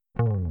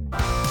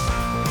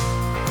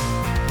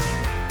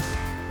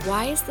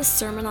Why is the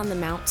Sermon on the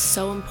Mount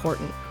so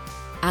important?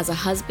 As a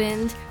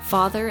husband,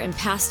 father, and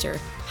pastor,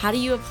 how do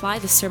you apply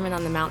the Sermon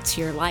on the Mount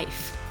to your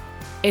life?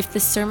 If the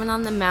Sermon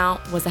on the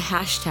Mount was a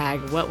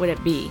hashtag, what would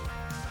it be?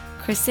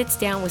 Chris sits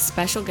down with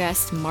special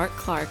guest Mark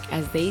Clark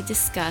as they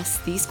discuss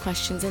these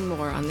questions and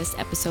more on this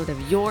episode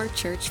of Your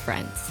Church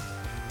Friends.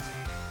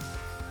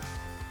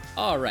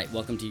 All right,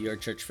 welcome to Your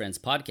Church Friends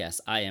podcast.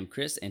 I am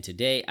Chris, and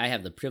today I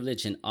have the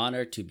privilege and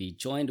honor to be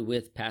joined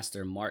with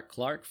Pastor Mark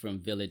Clark from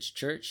Village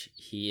Church.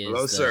 He is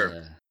Hello,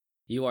 sir.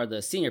 You are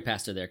the senior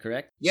pastor there,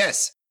 correct?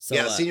 Yes.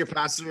 So, Senior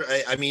pastor.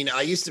 I mean,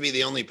 I used to be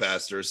the only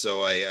pastor,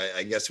 so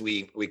I guess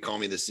we call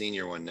me the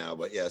senior one now.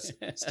 But yes,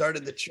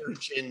 started the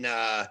church in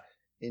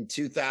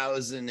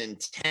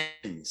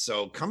 2010.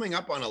 So coming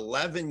up on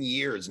 11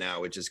 years now,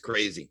 which is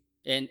crazy.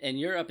 And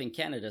you're up in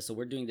Canada, so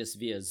we're doing this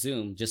via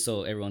Zoom, just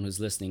so everyone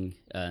who's listening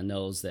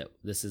knows that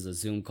this is a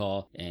Zoom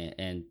call.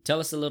 And tell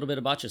us a little bit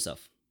about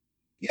yourself.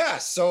 Yeah,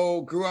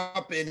 so grew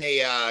up in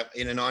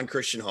a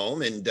non-Christian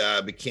home and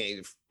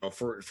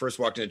first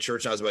walked into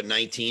church when I was about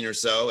 19 or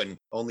so, and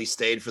only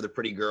stayed for the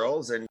pretty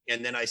girls. And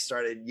then I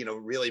started,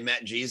 really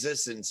met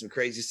Jesus, and some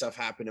crazy stuff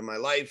happened in my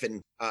life,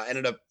 and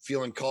ended up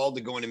feeling called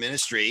to go into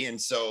ministry. And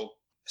so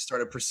I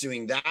started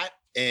pursuing that.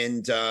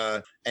 And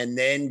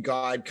then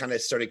God kind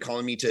of started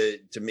calling me to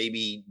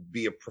maybe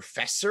be a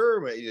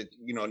professor,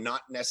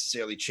 not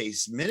necessarily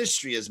chase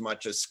ministry as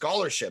much as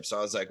scholarship. So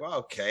I was like, well,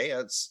 okay,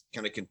 that's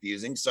kind of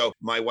confusing. So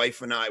my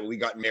wife and we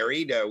got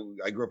married.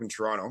 I grew up in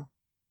Toronto,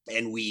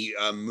 and we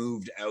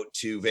moved out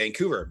to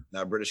Vancouver,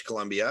 British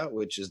Columbia,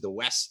 which is the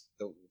west.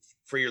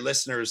 For your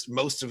listeners,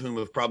 most of whom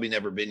have probably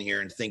never been here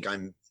and think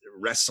I'm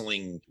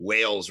wrestling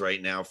whales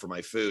right now for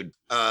my food.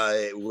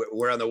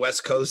 We're on the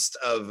west coast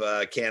of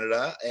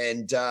Canada,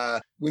 and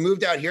we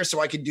moved out here so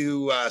I could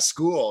do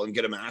school and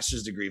get a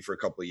master's degree for a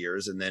couple of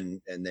years, and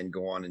then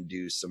go on and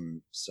do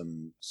some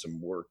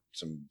work,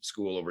 some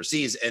school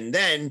overseas. And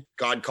then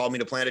God called me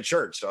to plant a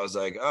church. So I was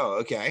like, oh,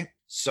 okay.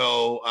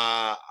 So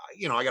I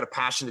got a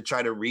passion to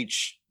try to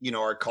reach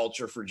our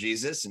culture for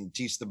Jesus and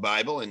teach the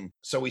Bible. And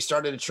so we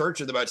started a church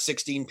with about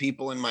 16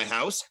 people in my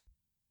house,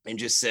 and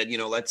just said,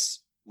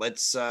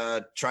 let's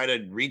try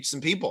to reach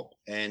some people.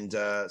 And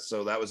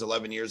so that was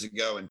 11 years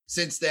ago. And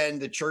since then,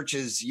 the church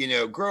has,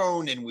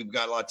 grown, and we've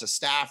got lots of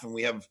staff, and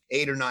we have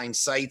 8 or 9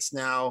 sites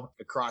now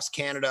across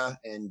Canada,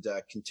 and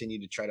continue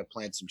to try to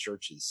plant some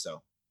churches.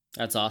 So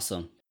that's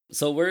awesome.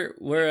 So we're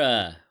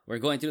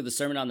going through the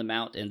Sermon on the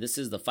Mount, and this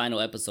is the final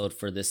episode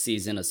for this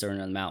season of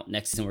Sermon on the Mount.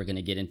 Next season, we're going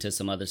to get into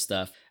some other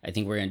stuff. I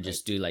think we're going to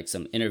just do like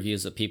some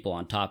interviews with people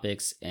on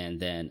topics. And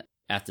then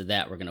after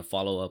that, we're going to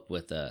follow up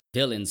with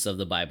villains of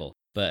the Bible.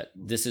 But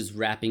this is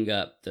wrapping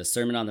up the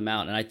Sermon on the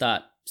Mount. And I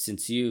thought,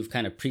 since you've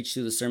kind of preached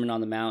through the Sermon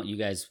on the Mount, you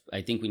guys,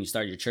 I think when you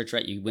started your church,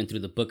 right, you went through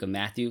the book of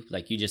Matthew,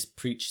 like you just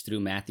preached through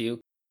Matthew.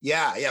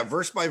 Yeah.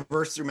 Verse by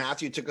verse through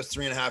Matthew. It took us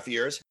 3.5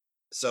 years.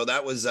 So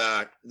that was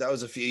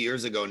a few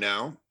years ago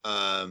now.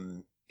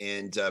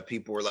 And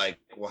people were like,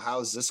 well,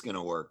 how's this going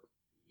to work?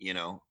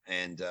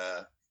 And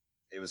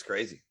it was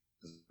crazy.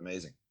 It was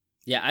amazing.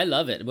 Yeah, I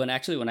love it. When I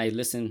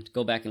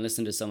go back and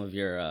listen to some of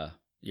your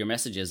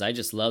messages, I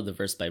just love the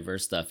verse by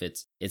verse stuff.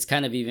 It's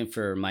kind of even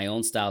for my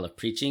own style of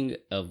preaching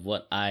of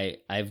what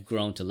I've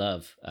grown to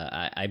love.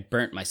 I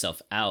burnt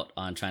myself out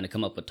on trying to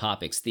come up with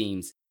topics,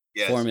 themes,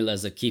 yes,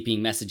 formulas of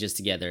keeping messages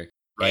together.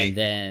 Right. And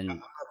then I'm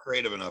not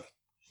creative enough.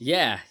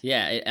 Yeah.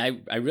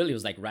 I really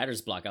was like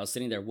writer's block. I was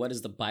sitting there, what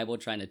is the Bible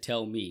trying to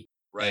tell me?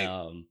 Right.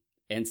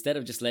 Instead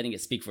of just letting it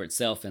speak for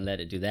itself and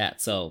let it do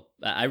that. So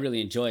I really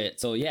enjoy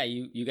it. So yeah,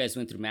 you guys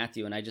went through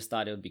Matthew, and I just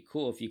thought it would be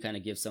cool if you kind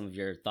of give some of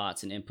your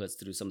thoughts and inputs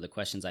through some of the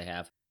questions I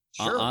have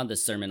on the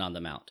Sermon on the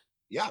Mount.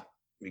 Yeah,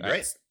 be great.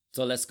 Right,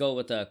 so let's go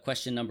with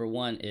question number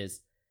 1 is,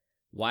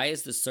 why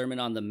is the Sermon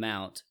on the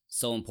Mount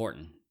so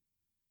important?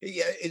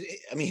 Yeah,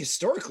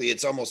 historically,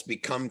 it's almost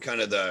become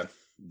kind of the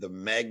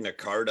Magna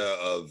Carta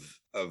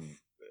of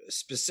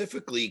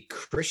specifically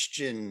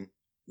Christian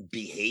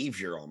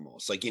behavior,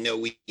 almost like,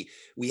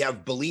 we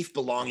have belief,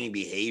 belonging,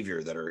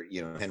 behavior that are,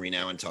 Henry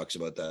Nouwen talks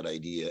about that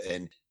idea.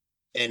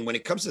 And when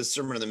it comes to the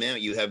Sermon on the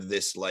Mount, you have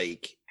this,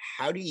 like,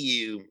 how do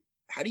you,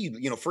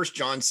 First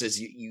John says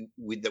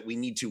that we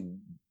need to,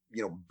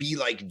 be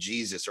like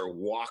Jesus or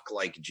walk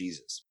like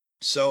Jesus.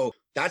 So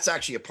that's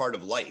actually a part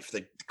of life.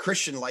 The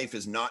Christian life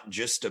is not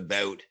just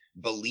about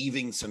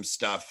believing some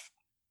stuff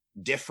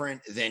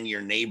different than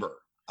your neighbor,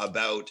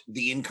 about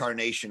the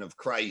incarnation of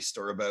Christ,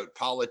 or about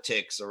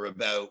politics, or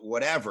about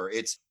whatever.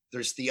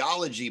 There's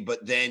theology,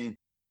 but then,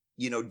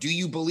 do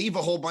you believe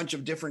a whole bunch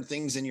of different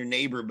things in your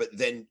neighbor, but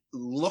then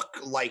look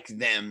like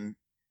them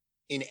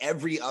in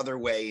every other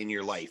way in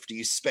your life? Do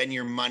you spend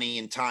your money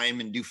and time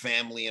and do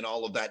family and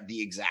all of that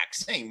the exact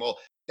same? Well,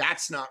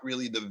 that's not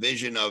really the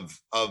vision of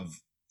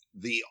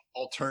the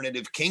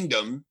alternative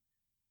kingdom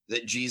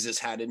that Jesus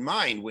had in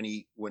mind when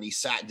he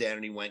sat down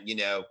and he went,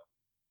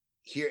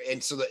 here.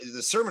 And so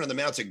the Sermon on the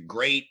Mount's a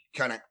great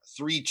kind of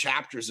 3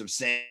 chapters of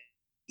saying,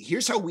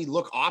 here's how we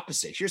look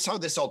opposite. Here's how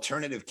this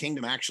alternative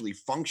kingdom actually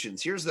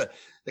functions. Here's the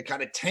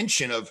kind of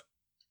tension of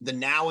the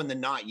now and the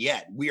not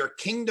yet. We are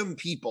kingdom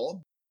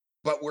people,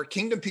 but we're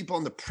kingdom people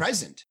in the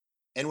present.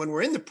 And when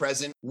we're in the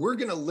present, we're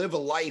going to live a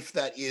life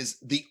that is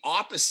the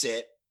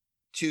opposite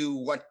to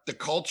what the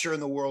culture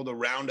and the world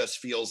around us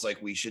feels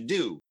like we should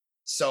do.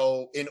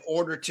 So in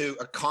order to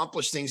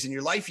accomplish things in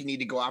your life, you need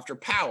to go after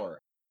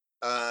power.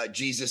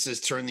 Jesus says,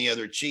 turn the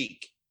other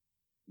cheek.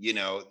 You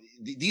know,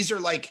 these are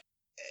like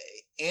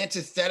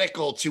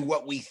antithetical to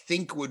what we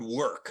think would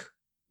work,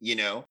 you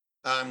know?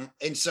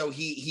 And so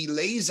he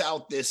lays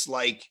out this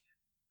like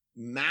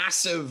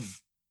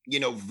massive, you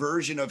know,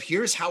 version of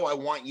here's how I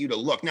want you to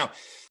look. Now,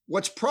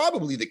 what's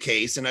probably the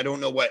case, and I don't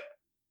know what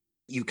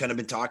you've kind of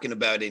been talking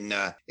about in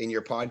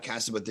your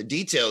podcast about the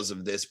details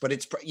of this, but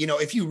it's, you know,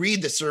 if you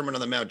read the Sermon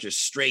on the Mount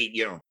just straight,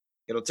 you know,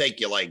 it'll take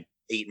you like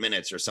 8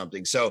 minutes or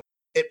something. So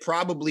it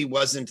probably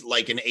wasn't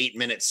like an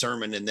 8-minute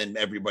sermon and then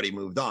everybody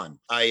moved on.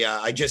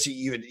 I just,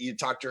 you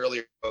talked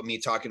earlier about me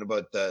talking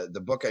about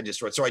the book I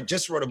just wrote. So I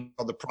just wrote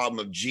about The Problem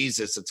of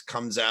Jesus. It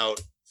comes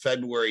out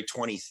February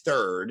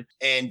 23rd.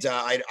 And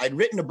I'd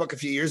written a book a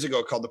few years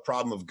ago called The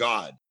Problem of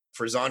God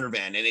for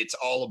Zondervan. And it's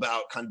all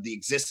about kind of the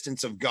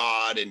existence of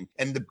God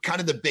and the kind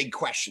of the big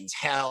questions,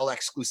 hell,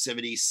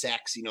 exclusivity,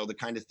 sex, you know, the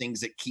kind of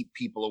things that keep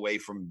people away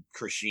from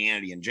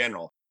Christianity in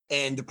general.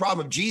 And The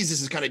Problem of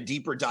Jesus is kind of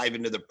deeper dive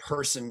into the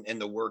person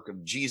and the work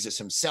of Jesus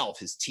himself,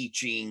 his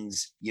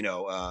teachings, you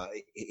know,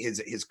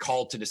 his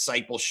call to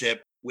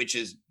discipleship, which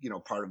is, you know,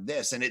 part of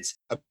this. And it's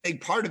a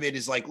big part of it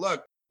is like,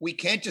 look, we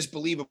can't just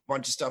believe a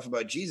bunch of stuff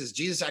about Jesus.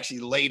 Jesus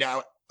actually laid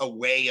out a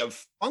way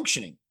of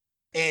functioning.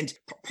 And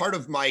part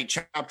of my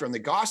chapter on the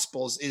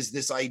Gospels is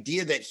this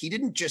idea that he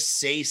didn't just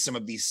say some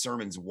of these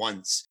sermons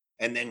once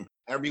and then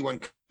everyone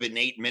in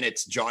 8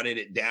 minutes jotted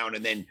it down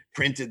and then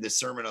printed the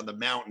Sermon on the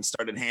Mount and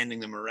started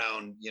handing them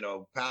around, you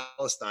know,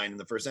 Palestine in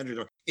the first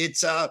century.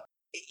 It's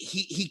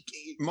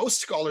most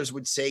scholars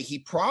would say he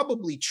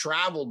probably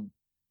traveled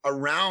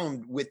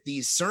around with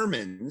these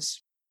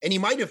sermons, and he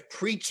might have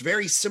preached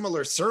very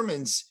similar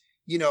sermons,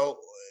 you know,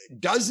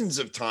 dozens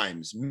of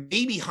times,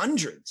 maybe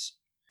hundreds.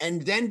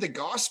 And then the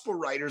gospel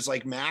writers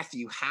like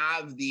Matthew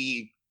have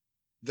the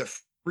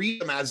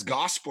freedom as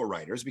gospel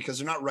writers, because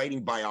they're not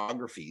writing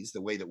biographies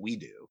the way that we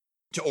do,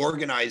 to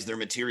organize their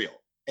material.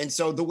 And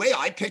so the way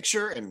I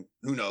picture, and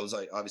who knows,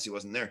 I obviously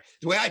wasn't there,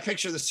 the way I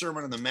picture the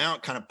Sermon on the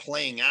Mount kind of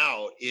playing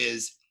out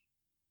is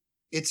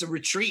it's a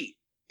retreat.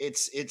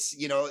 It's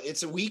you know,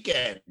 it's a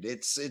weekend.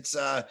 It's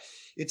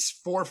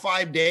 4 or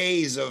 5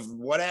 days of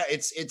what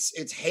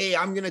it's hey,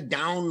 I'm going to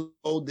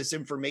download this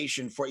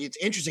information for you. It's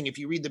interesting. If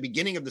you read the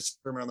beginning of the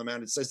Sermon on the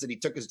Mount, it says that he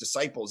took his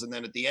disciples, and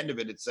then at the end of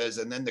it, it says,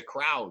 and then the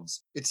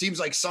crowds. It seems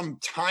like some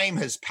time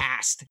has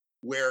passed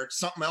where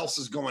something else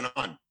is going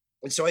on.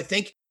 And so I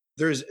think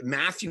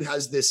Matthew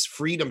has this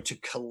freedom to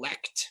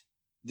collect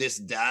this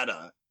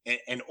data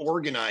and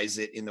organize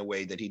it in the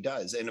way that he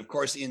does. And of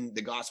course, in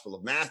the Gospel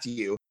of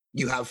Matthew,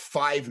 you have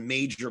 5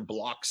 major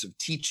blocks of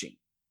teaching.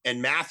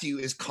 And Matthew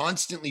is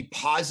constantly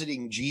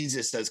positing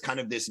Jesus as kind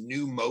of this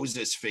new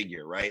Moses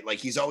figure, right? Like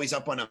he's always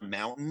up on a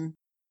mountain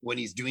when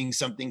he's doing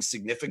something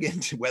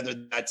significant, whether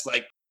that's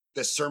like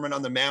the Sermon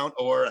on the Mount,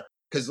 or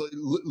because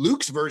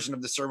Luke's version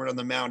of the Sermon on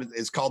the Mount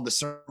is called the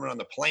Sermon on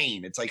the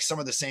Plain. It's like some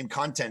of the same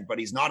content, but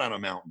he's not on a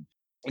mountain.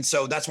 And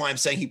so that's why I'm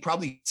saying he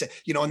probably said,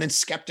 you know, and then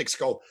skeptics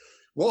go,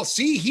 well,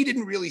 see, he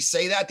didn't really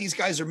say that. These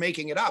guys are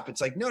making it up.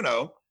 It's like,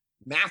 no.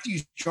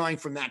 Matthew's drawing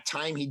from that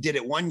time he did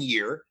it 1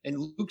 year, and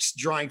Luke's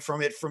drawing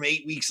from it from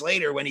 8 weeks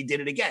later when he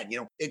did it again. You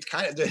know,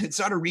 it's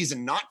not a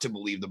reason not to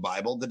believe the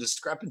Bible. The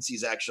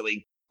discrepancies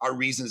actually are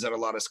reasons that a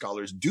lot of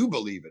scholars do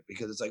believe it,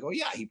 because it's like, oh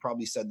yeah, he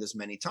probably said this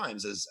many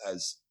times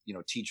as you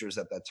know, teachers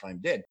at that time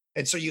did.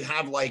 And so you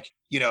have like,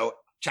 you know,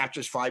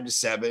 chapters 5 to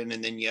 7,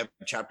 and then you have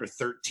chapter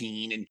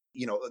 13, and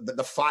you know,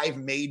 the 5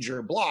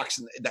 major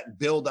blocks that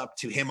build up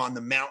to him on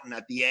the mountain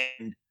at the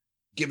end,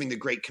 giving the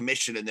Great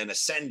Commission and then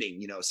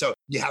ascending, you know. So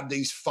you have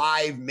these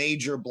 5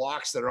 major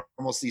blocks that are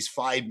almost these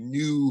 5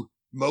 new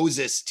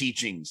Moses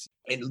teachings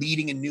and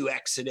leading a new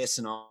Exodus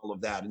and all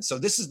of that. And so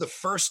this is the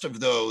first of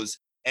those.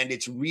 And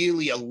it's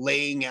really a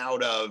laying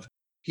out of,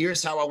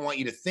 here's how I want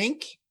you to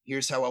think.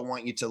 Here's how I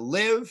want you to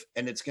live.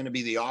 And it's going to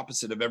be the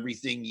opposite of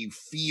everything you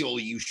feel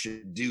you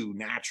should do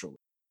naturally.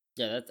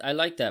 Yeah, I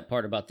like that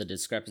part about the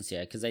discrepancy,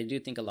 because I do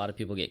think a lot of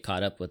people get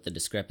caught up with the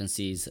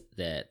discrepancies,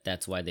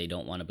 that's why they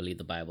don't want to believe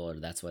the Bible, or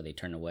that's why they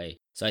turn away.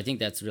 So I think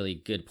that's a really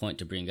good point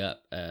to bring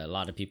up. A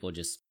lot of people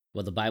just,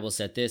 well, the Bible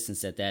said this and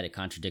said that, it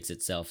contradicts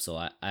itself, so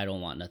I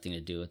don't want nothing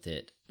to do with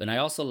it. But I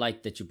also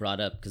like that you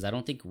brought up, because I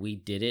don't think we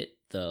did it,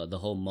 the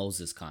whole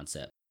Moses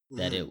concept,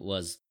 that it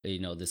was, you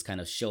know, this kind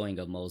of showing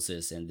of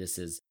Moses, and this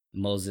is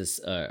Moses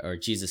or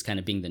Jesus kind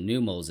of being the new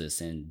Moses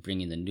and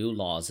bringing the new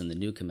laws and the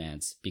new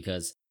commands.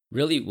 Because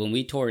really, when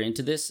we tore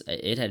into this,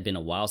 it had been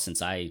a while since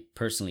I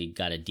personally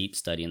got a deep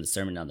study in the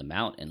Sermon on the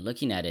Mount, and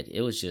looking at it,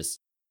 it was just,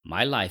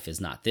 my life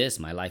is not this,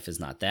 my life is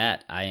not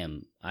that. I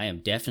am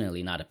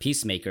definitely not a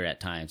peacemaker at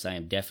times. I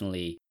am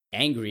definitely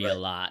angry a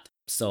lot.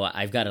 So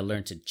I've got to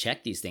learn to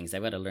check these things.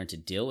 I've got to learn to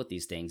deal with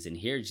these things. And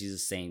here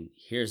Jesus saying,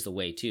 here's the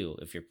way too.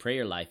 If your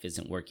prayer life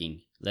isn't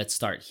working, let's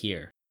start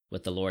here.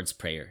 with the Lord's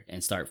Prayer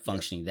and start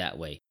functioning that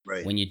way.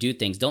 Right. When you do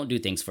things, don't do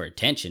things for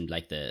attention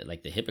like the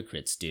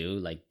hypocrites do.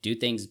 Like, do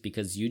things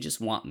because you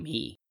just want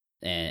me.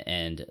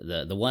 And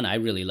the one I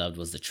really loved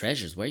was the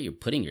treasures, where you're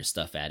putting your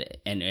stuff at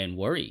it, and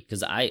worry.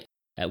 Because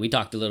we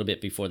talked a little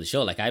bit before the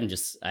show. Like,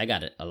 I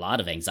got a lot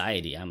of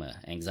anxiety. I'm a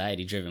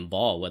anxiety driven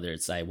ball, whether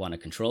it's I want to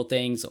control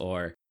things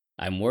or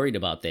I'm worried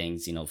about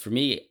things. You know, for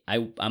me,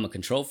 I'm a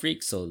control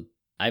freak. So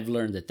I've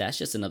learned that that's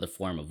just another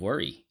form of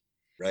worry.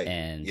 Right.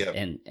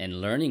 And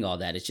learning all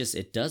that,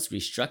 it does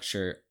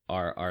restructure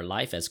our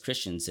life as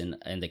Christians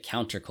and the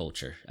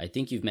counterculture. I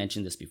think you've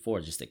mentioned this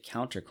before, just the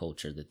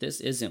counterculture, that this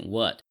isn't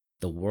what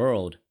the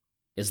world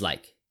is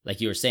like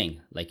you were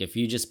saying. Like, if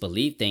you just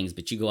believe things,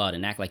 but you go out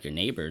and act like your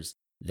neighbors,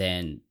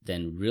 then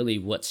really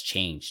what's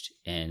changed?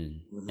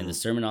 And the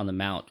Sermon on the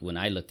Mount, when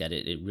I looked at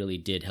it, it really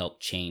did help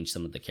change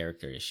some of the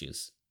character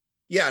issues.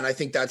 Yeah, and I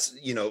think that's,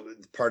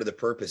 part of the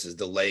purpose is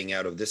the laying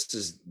out of this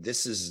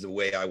is the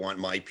way I want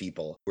my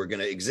people. We're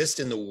going to exist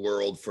in the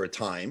world for a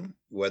time,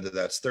 whether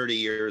that's 30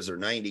 years or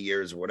 90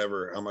 years or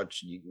whatever, how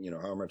much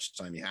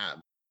time you have.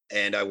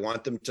 And I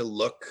want them to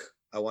look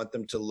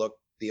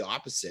the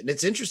opposite. And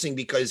it's interesting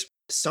because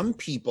some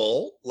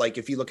people, like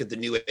if you look at the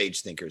New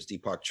Age thinkers,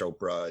 Deepak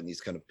Chopra and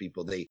these kind of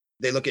people, they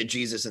look at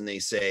Jesus and they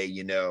say,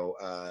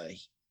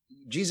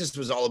 Jesus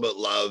was all about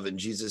love, and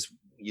Jesus,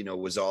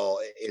 was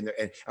all in there.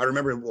 And I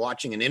remember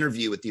watching an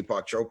interview with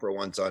Deepak Chopra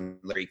once on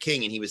Larry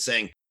King, and he was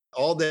saying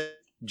all the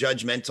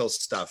judgmental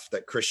stuff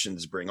that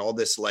Christians bring, all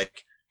this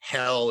like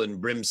hell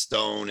and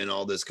brimstone and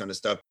all this kind of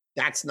stuff,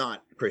 that's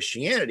not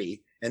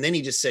Christianity. And then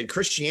he just said,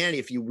 Christianity,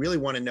 if you really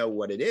want to know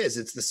what it is,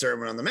 it's the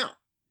Sermon on the Mount.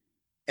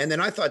 And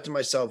then I thought to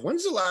myself,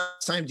 when's the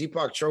last time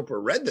Deepak Chopra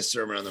read the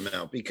Sermon on the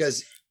Mount?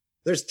 Because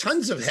there's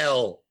tons of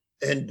hell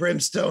and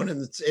brimstone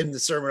in the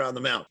Sermon on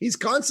the Mount. He's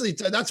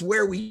constantly, that's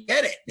where we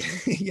get it,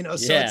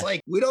 so It's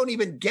like, we don't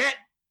even get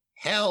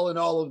hell and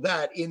all of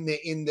that in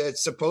the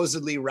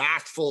supposedly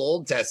wrathful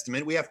Old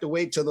Testament. We have to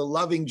wait till the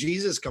loving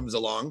Jesus comes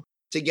along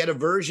to get a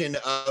version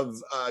of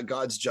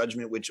God's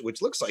judgment,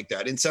 which looks like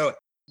that. And so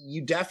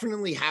you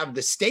definitely have,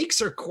 the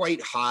stakes are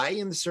quite high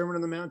in the Sermon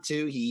on the Mount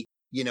too. He,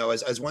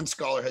 as one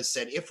scholar has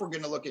said, if we're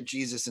going to look at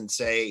Jesus and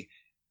say,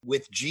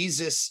 with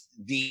Jesus,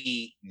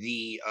 the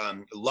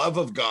love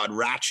of God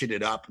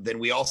ratcheted up, then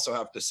we also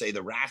have to say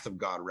the wrath of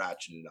God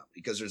ratcheted up,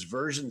 because there's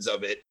versions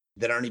of it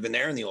that aren't even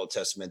there in the Old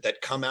Testament that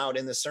come out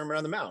in the Sermon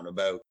on the Mount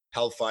about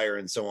hellfire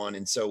and so on.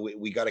 And so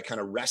we got to kind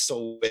of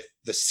wrestle with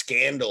the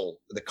scandal,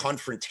 the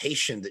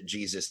confrontation that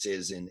Jesus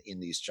is in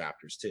these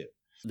chapters too.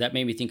 That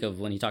made me think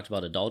of when he talked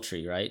about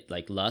adultery, right?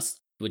 Like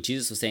lust. What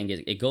Jesus was saying,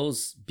 it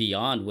goes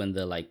beyond when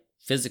the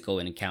physical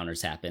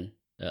encounters happen.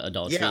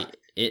 Adultery. Yeah.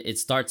 It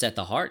starts at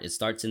the heart. It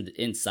starts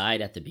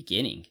inside at the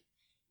beginning.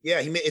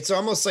 Yeah, it's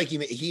almost like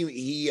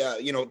he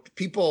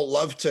people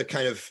love to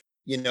kind of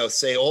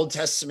say Old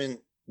Testament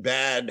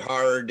bad,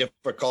 hard,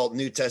 difficult,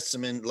 New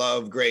Testament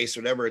love, grace,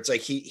 whatever. It's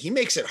like he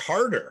makes it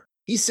harder.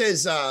 He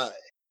says,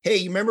 "Hey,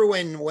 you remember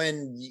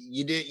when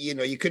you did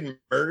you couldn't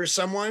murder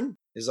someone?"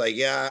 He's like,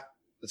 "Yeah,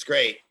 that's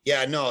great.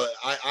 Yeah, no,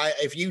 I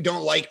if you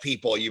don't like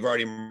people, you've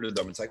already murdered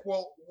them." It's like,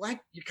 well, what?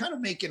 You're kind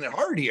of making it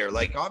hard here.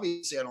 Like,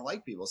 obviously, I don't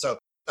like people, so.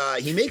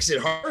 He makes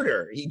it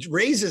harder. He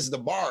raises the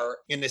bar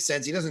in the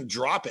sense he doesn't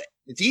drop it.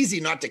 It's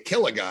easy not to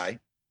kill a guy.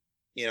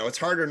 It's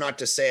harder not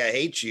to say I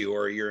hate you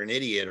or you're an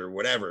idiot or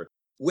whatever.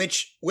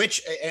 Which,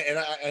 and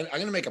I'm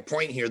going to make a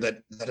point here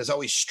that has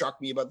always struck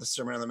me about the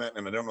Sermon on the Mount,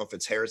 and I don't know if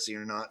it's heresy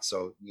or not.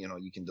 So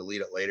you can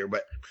delete it later.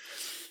 But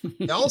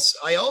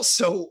I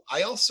also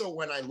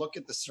when I look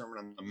at the Sermon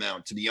on the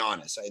Mount, to be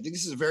honest, I think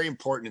this is very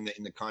important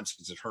in the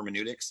concepts of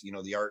hermeneutics.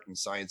 The art and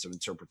science of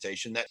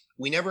interpretation, that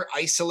we never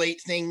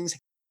isolate things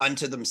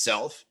unto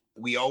themselves.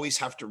 We always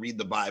have to read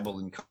the Bible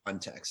in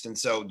context. And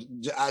so,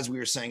 as we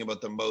were saying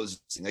about the Moses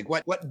thing, like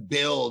what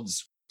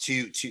builds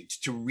to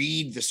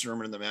read the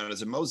Sermon on the Mount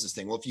as a Moses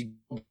thing? Well, if you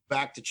go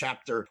back to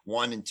chapter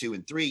 1 and 2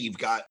 and 3, you've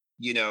got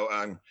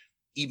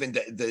even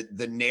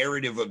the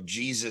narrative of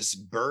Jesus'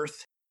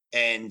 birth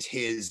and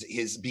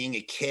his being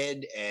a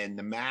kid, and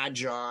the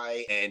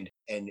Magi, and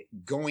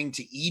going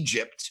to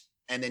Egypt,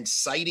 and then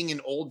citing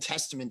an Old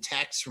Testament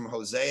text from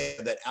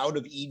Hosea that out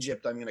of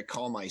Egypt I'm going to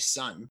call my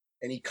son.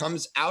 And he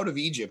comes out of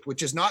Egypt,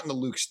 which is not in the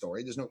Luke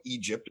story. There's no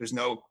Egypt. There's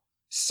no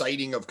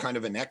citing of kind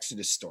of an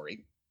Exodus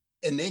story.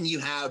 And then you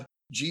have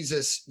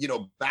Jesus,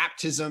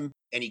 baptism,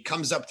 and he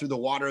comes up through the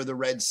water of the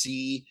Red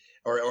Sea,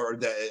 or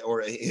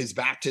his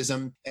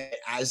baptism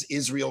as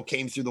Israel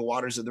came through the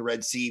waters of the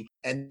Red Sea.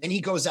 And then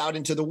he goes out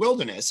into the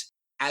wilderness.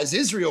 As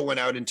Israel went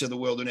out into the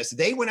wilderness,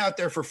 they went out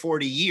there for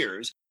 40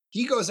 years.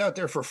 He goes out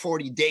there for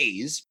 40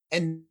 days.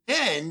 And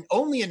then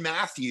only in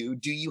Matthew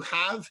do you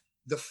have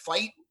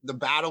the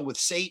battle with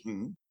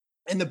Satan.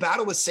 And the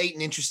battle with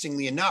Satan,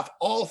 interestingly enough,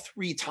 all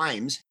 3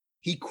 times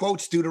he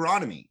quotes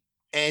Deuteronomy.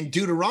 And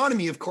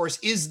Deuteronomy, of course,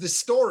 is the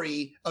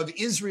story of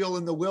Israel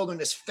in the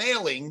wilderness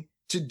failing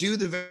to do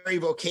the very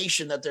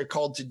vocation that they're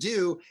called to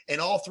do.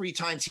 And all 3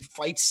 times he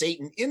fights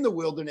Satan in the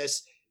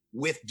wilderness,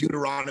 with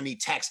Deuteronomy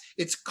text.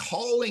 It's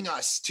calling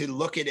us to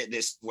look at it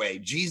this way.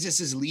 Jesus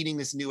is leading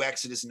this new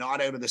exodus,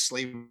 not out of the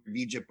slavery of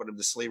Egypt, but of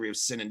the slavery of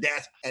sin and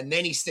death. And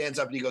then he stands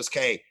up and he goes,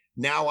 okay,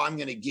 now I'm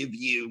going to give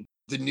you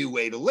the new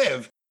way to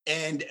live.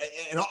 And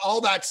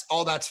all that's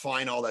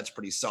fine. All that's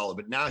pretty solid.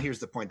 But now here's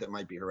the point that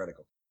might be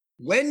heretical.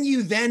 When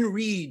you then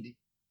read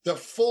the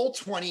full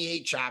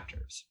 28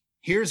 chapters,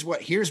 here's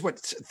what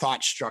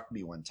thought struck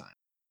me one time,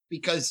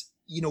 because,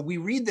 we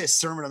read this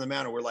Sermon on the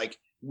Mount and we're like,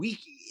 we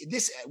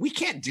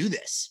can't do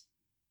this,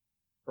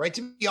 right?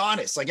 To be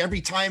honest, like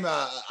every time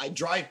I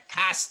drive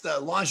past the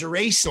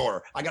lingerie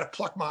store, I got to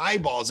pluck my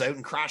eyeballs out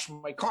and crash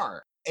my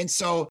car. And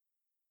so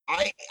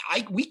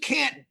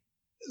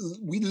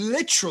we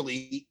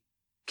literally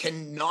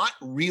cannot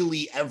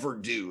really ever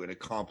do and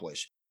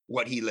accomplish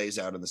what he lays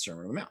out in the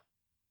Sermon on the Mount,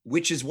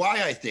 which is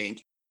why I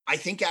think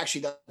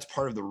actually that's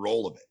part of the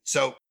role of it.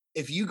 So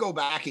if you go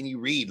back and you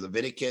read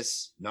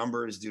Leviticus,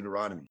 Numbers,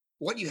 Deuteronomy,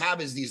 what you have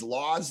is these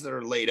laws that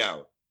are laid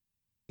out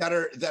that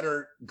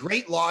are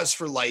great laws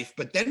for life.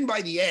 But then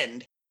by the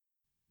end,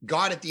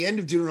 God at the end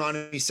of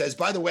Deuteronomy says,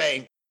 by the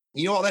way,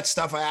 all that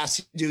stuff I asked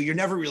you to do, you're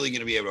never really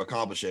going to be able to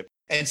accomplish it.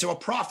 And so a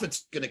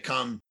prophet's going to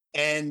come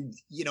and,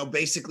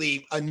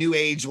 basically a new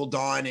age will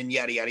dawn and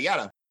yada, yada,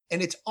 yada.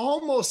 And it's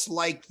almost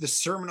like the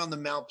Sermon on the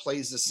Mount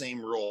plays the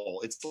same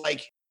role. It's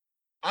like,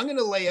 I'm going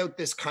to lay out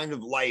this kind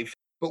of life,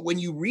 but when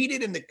you read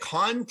it in the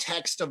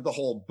context of the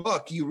whole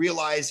book, you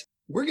realize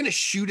we're going to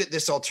shoot at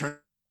this alternative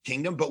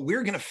kingdom, but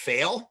we're going to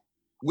fail,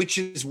 which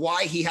is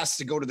why he has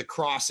to go to the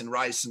cross and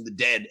rise from the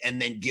dead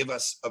and then give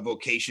us a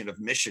vocation of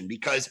mission,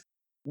 because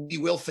we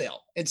will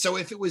fail. And so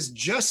if it was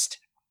just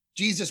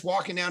Jesus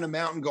walking down a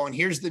mountain going,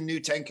 here's the new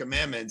 10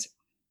 commandments,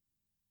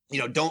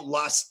 don't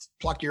lust,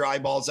 pluck your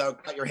eyeballs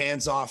out, cut your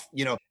hands off,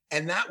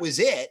 and that was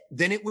it,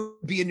 then it would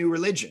be a new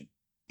religion.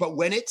 But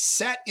when it's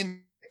set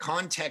in the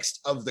context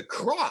of the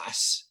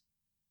cross,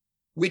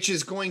 which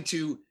is going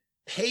to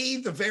pay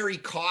the very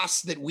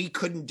cost that we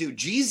couldn't do.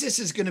 Jesus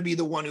is going to be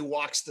the one who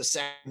walks the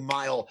second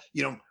mile,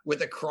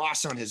 with a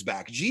cross on his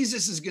back.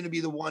 Jesus is going to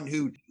be the one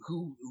who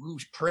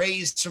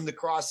prays from the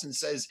cross and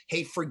says,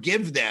 hey,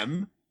 forgive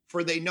them,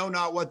 for they know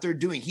not what they're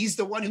doing. He's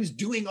the one who's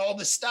doing all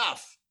the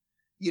stuff,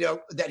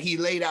 that he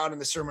laid out in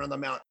the Sermon on the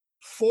Mount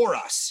for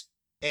us.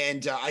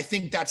 And I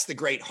think that's the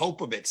great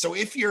hope of it. So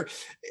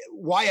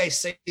why I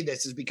say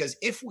this is because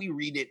if we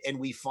read it and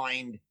we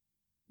find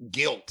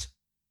guilt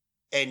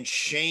and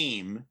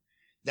shame,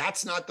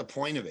 that's not the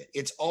point of it.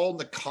 It's all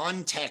the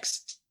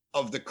context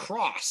of the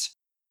cross,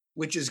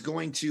 which is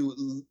going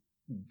to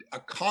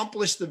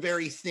accomplish the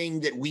very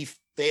thing that we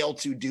fail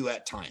to do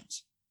at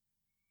times.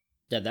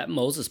 Yeah, that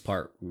Moses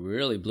part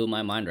really blew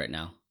my mind right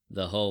now.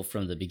 The whole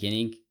from the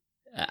beginning.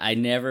 I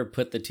never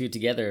put the two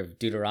together of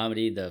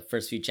Deuteronomy, the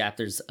first few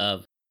chapters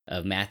of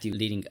Matthew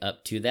leading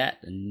up to that.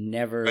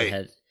 Never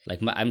had,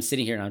 I'm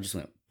sitting here and I just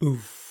went,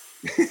 oof.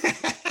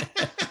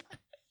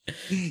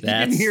 You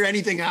didn't hear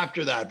anything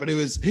after that, but it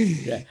was.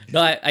 Yeah.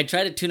 No, I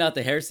tried to tune out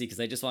the heresy because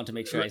I just wanted to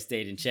make sure I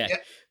stayed in check. Yeah.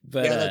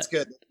 But that's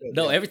good.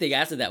 No, everything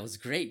after that was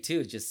great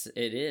too.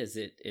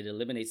 It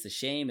eliminates the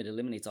shame. It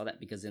eliminates all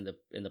that because in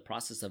the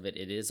process of it,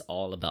 it is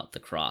all about the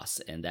cross,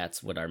 and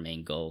that's what our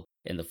main goal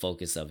and the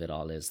focus of it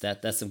all is.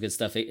 That's some good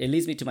stuff. It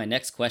leads me to my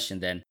next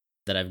question then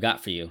that I've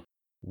got for you.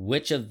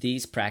 Which of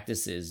these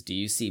practices do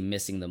you see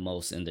missing the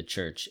most in the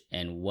church,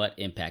 and what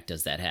impact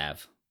does that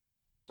have?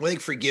 I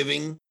think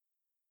forgiving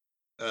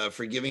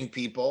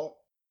people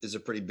is a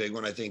pretty big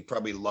one. I think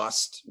probably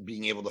lust,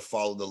 being able to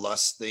follow the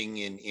lust thing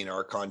in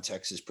our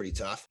context is pretty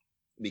tough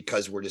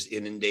because we're just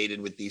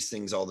inundated with these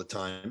things all the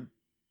time.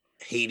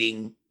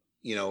 Hating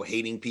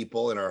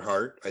people in our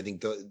heart. I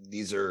think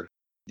these are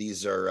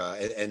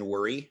and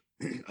worry.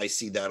 I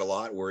see that a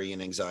lot, worry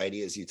and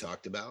anxiety, as you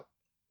talked about.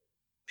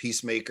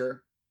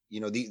 Peacemaker.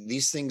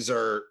 These things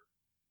are,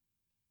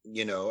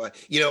 I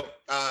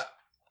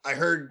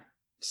heard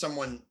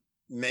someone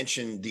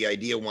mention the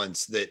idea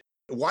once that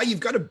why you've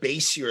got to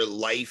base your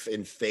life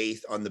and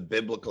faith on the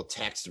biblical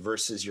text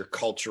versus your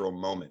cultural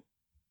moment,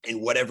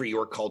 and whatever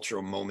your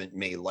cultural moment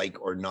may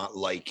like or not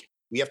like.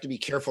 We have to be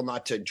careful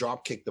not to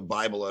drop kick the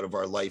Bible out of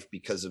our life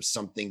because of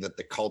something that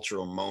the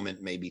cultural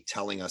moment may be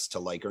telling us to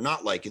like or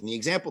not like. And the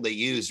example they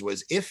used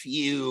was if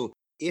you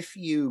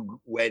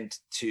went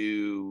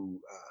to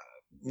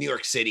New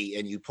York City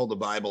and you pulled the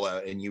Bible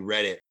out and you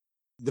read it,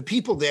 the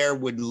people there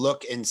would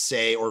look and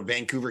say, or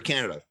Vancouver,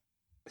 Canada,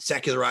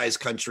 secularized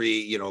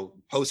country,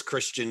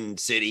 post-Christian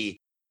city,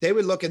 they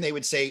would look and they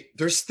would say,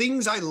 there's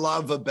things I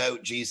love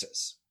about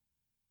Jesus.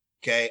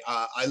 Okay.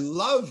 I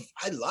love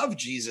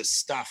Jesus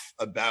stuff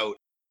about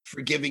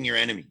forgiving your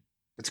enemy.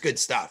 It's good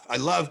stuff. I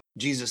love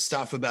Jesus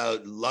stuff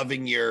about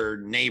loving your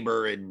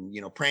neighbor and,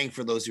 praying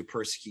for those who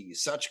persecute you.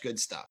 Such good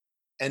stuff.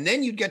 And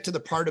then you'd get to the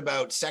part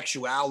about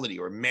sexuality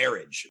or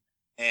marriage.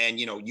 And,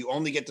 you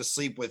only get to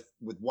sleep with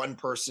one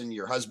person,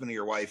 your husband or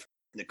your wife,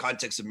 in the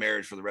context of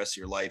marriage for the rest of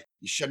your life.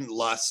 You shouldn't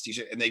lust.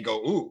 And they go,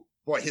 ooh,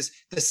 boy,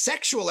 the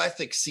sexual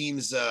ethic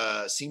seems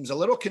a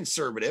little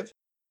conservative,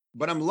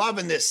 but I'm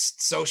loving this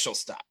social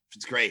stuff.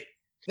 It's great.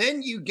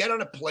 Then you get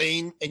on a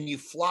plane and you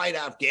fly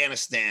to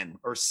Afghanistan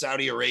or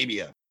Saudi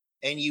Arabia,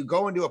 and you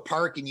go into a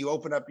park and you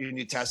open up your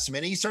New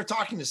Testament and you start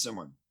talking to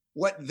someone.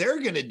 What they're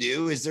going to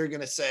do is they're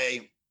going to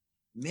say,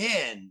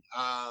 man,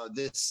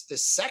 this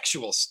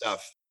sexual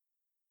stuff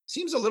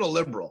seems a little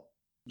liberal.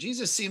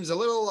 Jesus seems a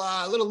little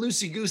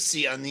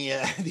loosey-goosey on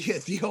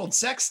the old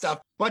sex stuff.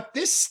 But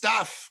this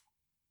stuff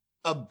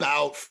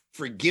about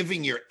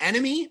forgiving your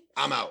enemy,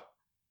 I'm out.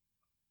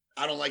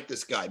 I don't like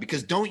this guy,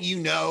 because don't you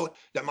know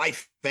that my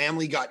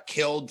family got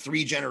killed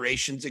 3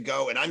 generations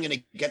ago, and I'm going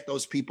to get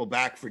those people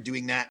back for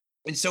doing that.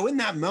 And so in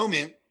that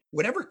moment,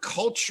 whatever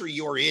culture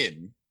you're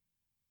in,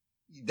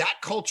 that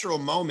cultural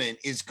moment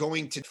is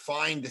going to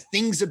find the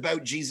things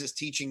about Jesus'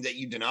 teaching that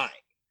you deny,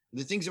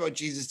 the things about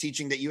Jesus'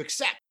 teaching that you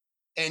accept.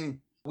 And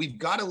we've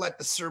got to let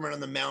the Sermon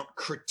on the Mount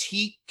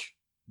critique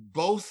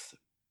both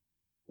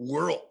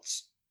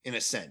worlds, in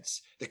a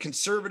sense, the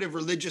conservative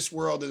religious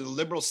world and the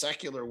liberal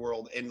secular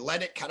world, and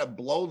let it kind of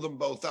blow them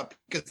both up.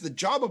 Because the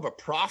job of a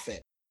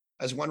prophet,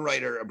 as one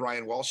writer,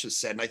 Brian Walsh, has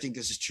said, and I think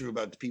this is true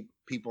about the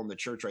people in the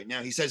church right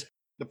now, he says,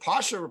 the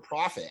posture of a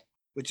prophet,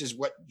 which is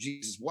what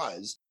Jesus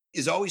was,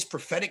 is always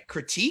prophetic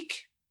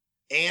critique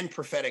and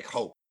prophetic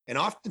hope. And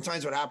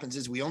oftentimes what happens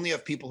is we only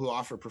have people who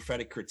offer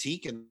prophetic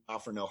critique and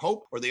offer no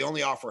hope, or they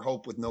only offer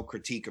hope with no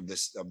critique of the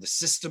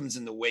systems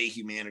and the way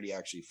humanity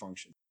actually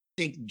functions.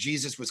 I think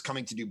Jesus was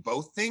coming to do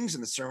both things,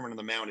 and the Sermon on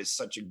the Mount is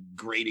such a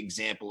great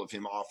example of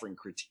him offering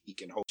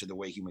critique and hope to the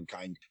way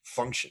humankind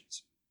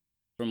functions.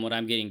 From what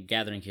I'm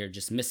gathering here,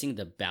 just missing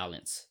the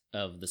balance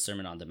of the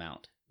Sermon on the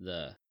Mount,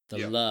 the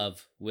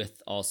love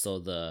with also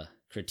the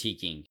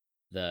critiquing,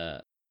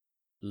 the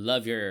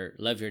love your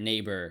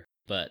neighbor,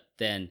 but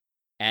then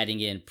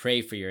adding in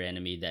pray for your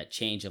enemy, that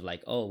change of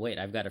like, oh wait,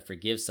 I've got to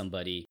forgive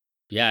somebody.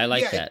 Yeah, I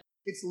like that.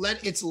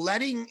 It's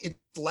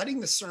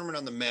letting the Sermon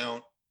on the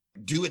Mount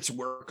do its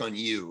work on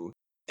you,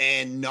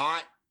 and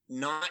not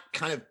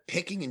kind of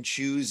picking and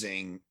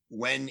choosing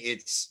when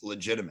it's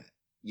legitimate.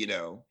 You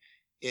know,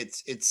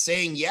 it's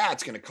saying, yeah,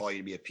 it's going to call you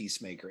to be a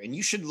peacemaker, and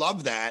you should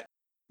love that,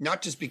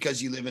 not just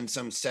because you live in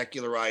some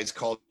secularized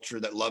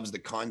culture that loves the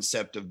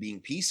concept of being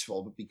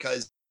peaceful, but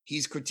because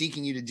he's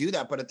critiquing you to do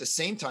that. But at the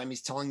same time,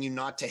 he's telling you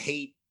not to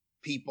hate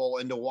people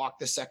and to walk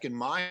the second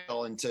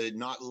mile and to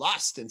not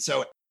lust. And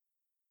so,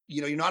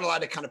 you know, you're not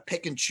allowed to kind of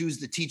pick and choose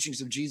the teachings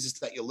of Jesus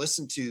that you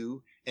listen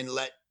to and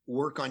let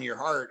work on your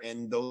heart,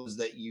 and those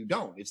that you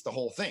don't. It's the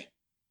whole thing.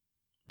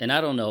 And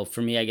I don't know,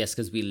 for me, I guess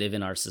because we live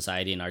in our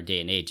society in our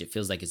day and age, it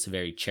feels like it's a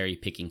very cherry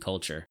picking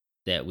culture,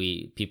 that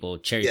people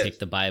cherry pick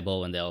the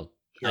Bible, and they'll,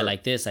 I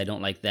like this, I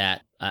don't like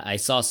that. I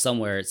saw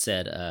somewhere it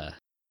said,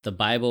 the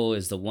Bible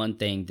is the one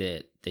thing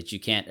that you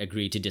can't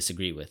agree to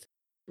disagree with.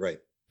 Right.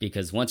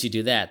 Because once you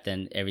do that,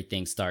 then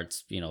everything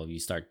starts, you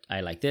start,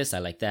 I like this, I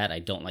like that, I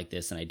don't like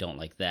this, and I don't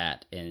like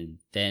that. And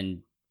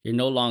then you're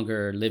no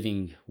longer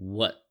living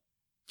what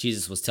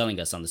Jesus was telling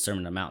us on the Sermon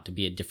on the Mount, to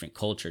be a different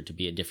culture, to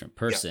be a different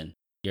person.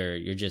 Yeah.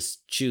 You're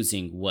just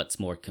choosing what's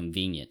more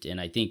convenient.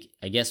 And I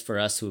guess for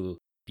us who,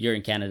 you're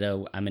in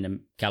Canada, I'm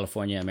in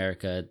California,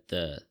 America,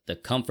 the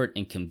comfort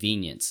and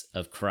convenience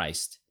of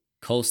Christ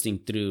coasting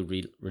through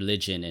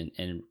religion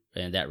and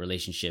that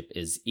relationship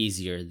is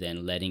easier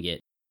than letting it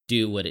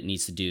do what it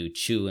needs to do,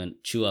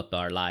 chew up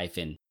our life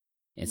and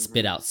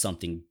spit out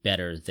something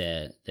better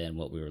than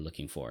what we were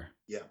looking for.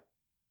 Yeah.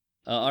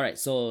 All right.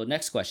 So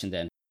next question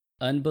then.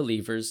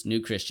 Unbelievers, new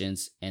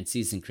Christians, and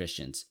seasoned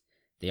Christians.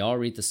 They all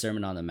read the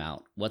Sermon on the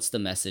Mount. What's the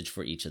message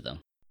for each of them?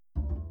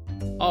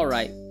 All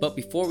right, but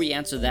before we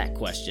answer that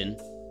question,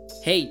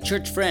 hey,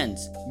 church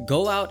friends,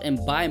 go out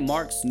and buy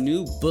Mark's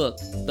new book,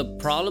 The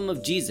Problem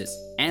of Jesus,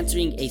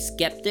 Answering a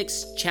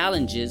Skeptic's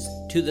Challenges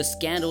to the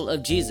Scandal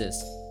of Jesus.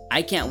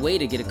 I can't wait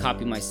to get a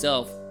copy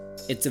myself.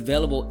 It's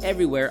available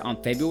everywhere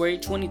on February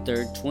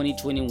 23rd,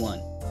 2021.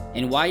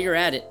 And while you're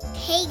at it...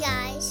 Hey,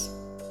 guys.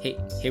 Hey,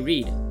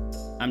 Reed.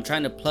 I'm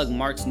trying to plug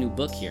Mark's new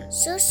book here.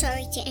 So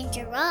sorry to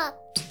interrupt.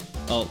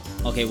 Oh,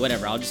 okay,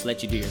 whatever. I'll just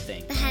let you do your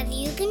thing. But have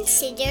you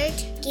considered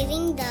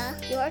giving the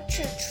Your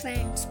Church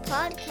Friends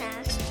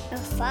podcast a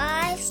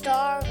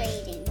 5-star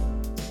rating?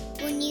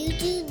 When you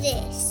do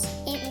this,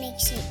 it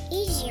makes it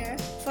easier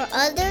for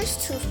others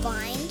to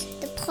find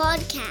the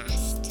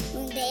podcast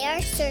when they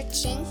are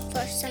searching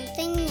for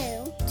something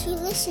new to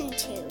listen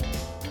to.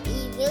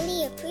 We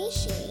really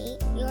appreciate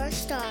your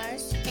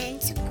stars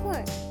and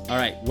support. All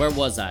right, where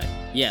was I?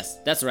 Yes,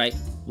 that's right.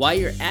 While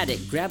you're at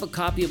it, grab a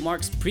copy of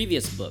Mark's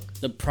previous book,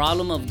 The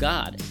Problem of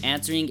God,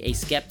 Answering a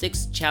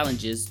Skeptic's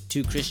Challenges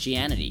to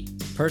Christianity.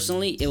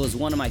 Personally, it was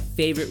one of my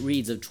favorite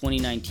reads of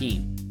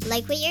 2019.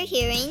 Like what you're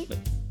hearing?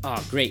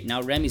 Oh, great.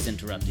 Now Remy's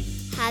interrupting.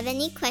 Have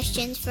any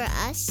questions for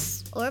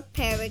us or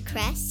prayer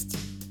requests?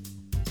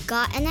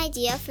 Got an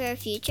idea for a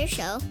future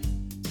show?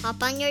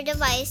 Hop on your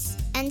device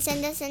and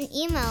send us an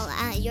email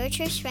at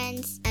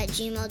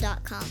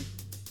yourchurchfriends@gmail.com.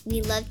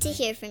 We love to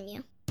hear from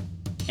you.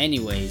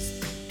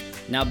 Anyways,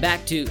 now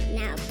back to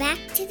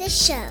the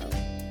show.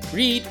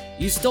 Reed,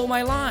 you stole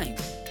my line.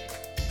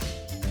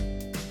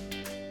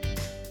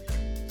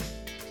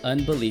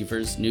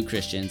 Unbelievers, new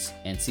Christians,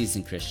 and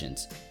seasoned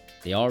Christians.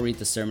 They all read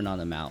the Sermon on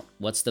the Mount.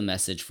 What's the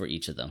message for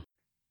each of them?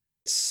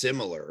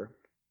 Similar.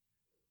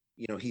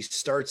 He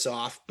starts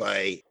off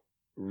by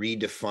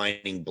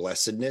redefining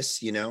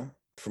blessedness,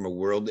 from a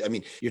world. I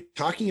mean, you're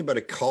talking about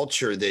a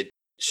culture that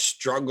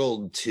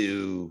struggled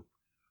to,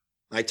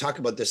 I talk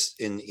about this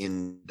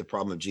in The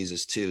Problem of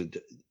Jesus too,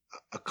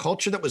 a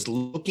culture that was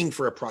looking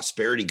for a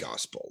prosperity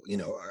gospel,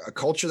 a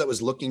culture that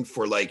was looking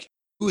for like,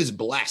 who is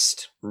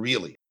blessed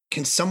really?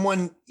 Can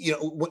someone,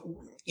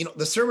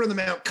 the Sermon on the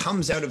Mount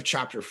comes out of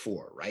chapter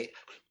 4, right?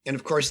 And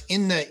of course,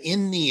 in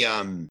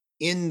the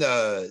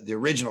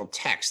original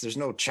text, there's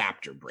no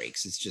chapter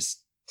breaks. It's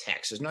just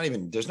text.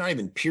 There's not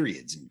even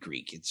periods in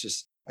Greek. It's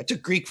just, I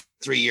took Greek for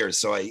 3 years,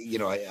 so I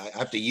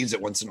have to use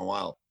it once in a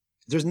while.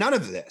 There's none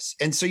of this.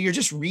 And so you're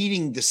just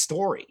reading the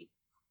story.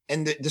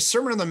 And the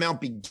Sermon on the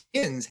Mount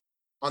begins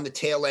on the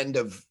tail end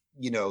of,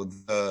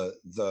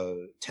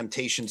 the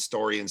temptation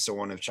story and so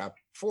on of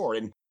chapter 4.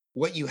 And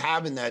what you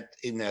have in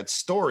that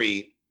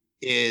story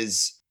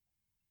is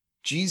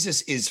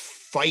Jesus is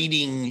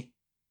fighting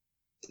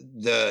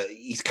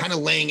he's kind of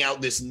laying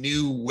out this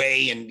new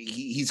way, and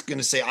he's going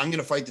to say, I'm going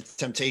to fight the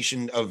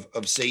temptation of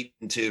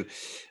Satan to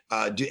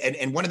do.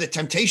 And one of the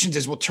temptations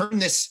is, well, turn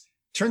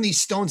these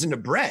stones into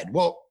bread.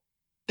 Well,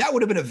 that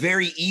would have been a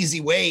very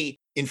easy way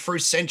in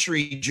first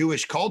century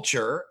Jewish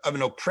culture of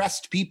an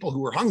oppressed people who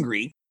were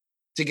hungry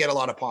to get a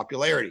lot of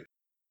popularity.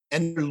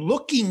 And they're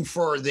looking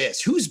for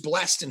this, who's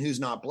blessed and who's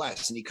not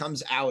blessed. And he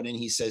comes out and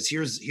he says,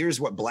 here's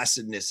what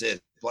blessedness is.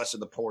 Blessed are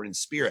the poor in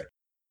spirit.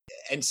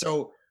 And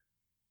so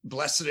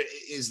blessed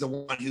is the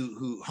one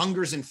who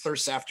hungers and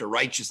thirsts after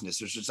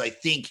righteousness, which is, I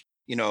think,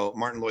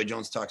 Martin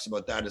Lloyd-Jones talks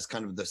about that as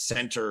kind of the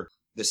center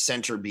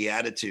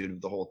beatitude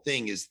of the whole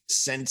thing, is the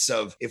sense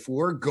of, if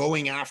we're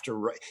going after,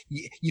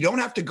 you don't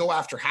have to go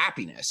after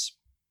happiness,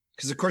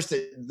 because of course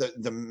the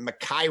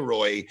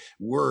Makairoi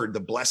word, the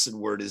blessed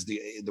word, is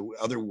the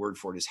other word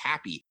for it is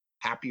happy.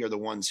 Happy are the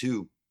ones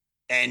who,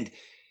 and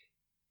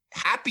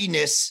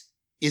happiness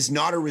is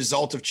not a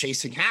result of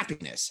chasing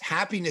happiness.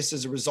 Happiness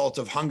is a result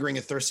of hungering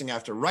and thirsting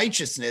after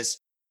righteousness.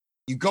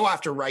 You go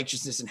after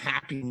righteousness, and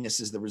happiness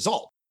is the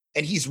result.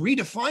 And he's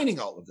redefining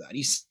all of that.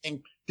 He's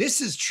saying this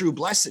is true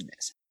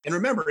blessedness. And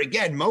remember,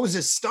 again,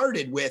 Moses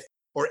started with,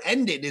 or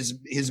ended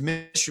his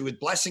ministry with,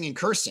 blessing and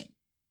cursing,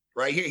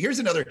 right? Here's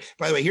another,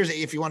 by the way,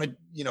 if you want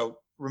to,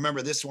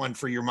 remember this one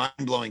for your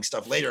mind-blowing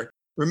stuff later.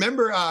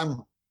 Remember,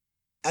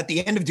 at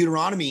the end of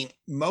Deuteronomy,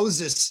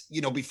 Moses,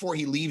 before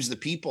he leaves the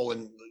people,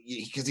 and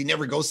because he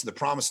never goes to the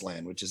promised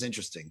land, which is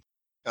interesting.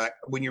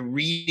 When you're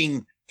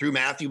reading through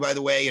Matthew, by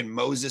the way, and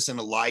Moses and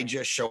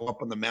Elijah show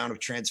up on the Mount of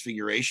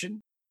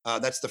Transfiguration,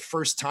 that's the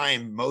first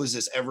time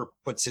Moses ever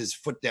puts his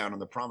foot down on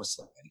the promised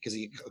land,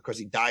 because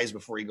he dies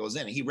before he goes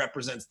in. He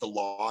represents the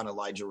law, and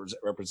Elijah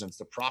represents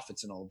the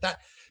prophets and all of that.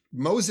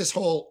 Moses'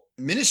 whole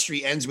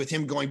ministry ends with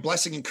him going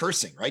blessing and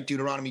cursing, right?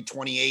 Deuteronomy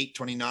 28,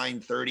 29,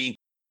 30.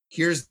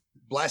 Here's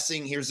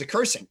blessing, here's the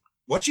cursing.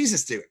 What's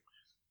Jesus doing?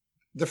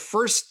 The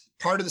first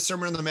part of the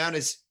Sermon on the Mount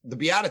is the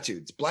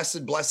Beatitudes.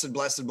 Blessed, blessed,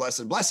 blessed,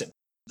 blessed, blessed.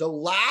 The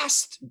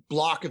last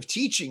block of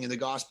teaching in the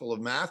Gospel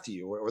of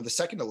Matthew, or the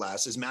second to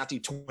last, is Matthew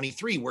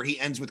 23, where he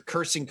ends with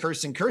cursing,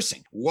 cursing,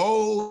 cursing.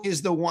 Woe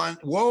is the one,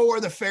 woe are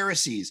the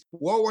Pharisees,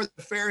 woe are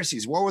the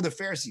Pharisees, woe are the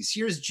Pharisees.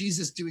 Here's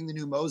Jesus doing the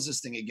new Moses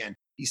thing again.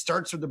 He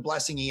starts with the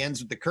blessing, he ends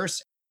with the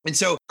cursing. And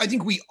so I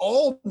think we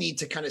all need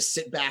to kind of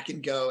sit back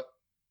and go,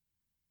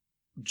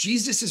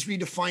 Jesus is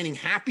redefining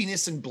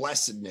happiness and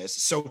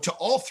blessedness. So to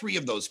all three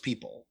of those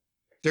people,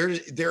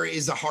 there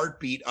is a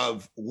heartbeat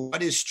of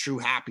what is true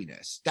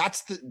happiness.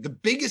 That's the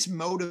biggest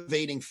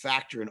motivating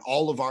factor in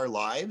all of our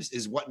lives,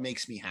 is what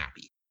makes me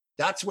happy.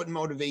 That's what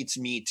motivates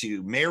me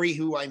to marry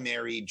who I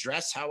marry,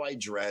 dress how I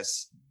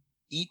dress,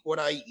 eat what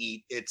I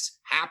eat. It's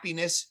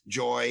happiness,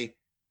 joy,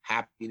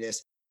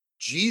 happiness.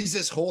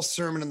 Jesus' whole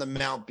Sermon on the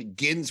Mount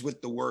begins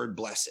with the word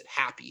blessed,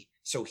 happy.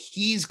 So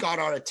he's got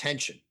our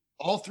attention.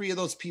 All three of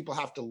those people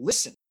have to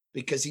listen,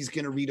 because he's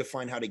going to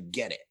redefine how to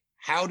get it.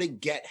 How to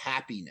get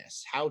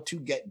happiness, how to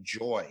get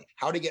joy,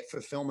 how to get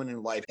fulfillment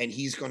in life. And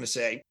he's going to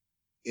say,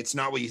 it's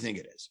not what you think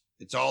it is.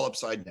 It's all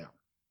upside down.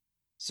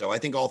 So I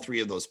think all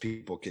three of those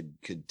people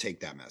could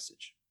take that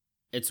message.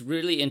 It's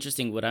really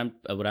interesting what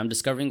I'm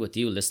discovering with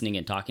you, listening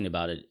and talking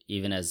about it,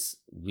 even as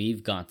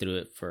we've gone through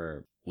it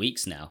for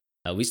weeks now.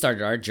 We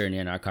started our journey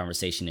and our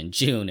conversation in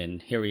June,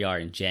 and here we are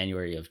in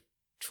January of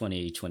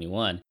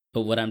 2021.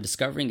 But what I'm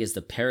discovering is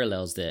the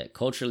parallels, that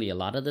culturally a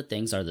lot of the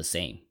things are the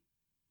same.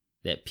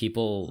 That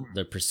people,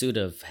 the pursuit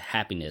of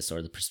happiness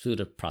or the pursuit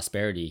of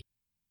prosperity.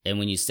 And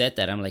when you said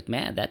that, I'm like,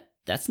 man,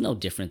 that's no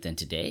different than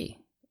today.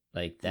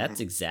 Like, that's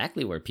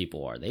exactly where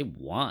people are. They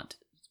want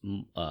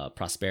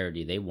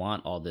prosperity. They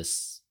want all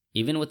this.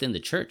 Even within the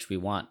church, we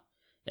want,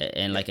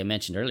 and like I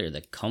mentioned earlier, the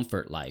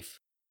comfort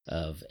life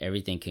of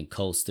everything can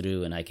coast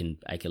through, and I can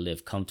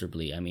live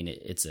comfortably. I mean,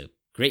 it's a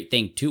great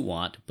thing to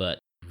want, but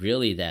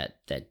really that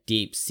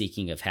deep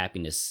seeking of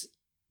happiness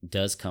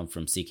does come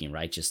from seeking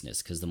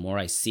righteousness, because the more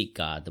I seek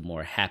God, the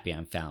more happy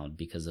I'm found,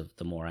 because of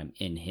the more I'm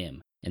in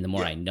him and the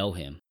more I know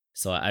him.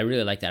 So I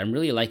really like that. I'm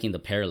really liking the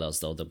parallels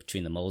though,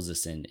 between the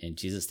Moses and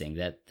Jesus thing.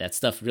 That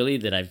stuff really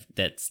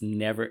that's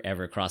never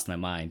ever crossed my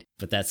mind,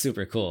 but that's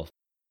super cool.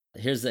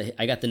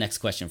 I got the next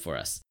question for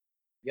us.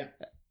 Yeah.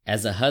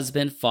 As a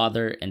husband,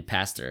 father, and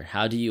pastor,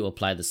 how do you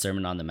apply the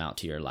Sermon on the Mount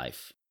to your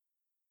life?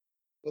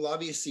 Well,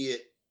 obviously,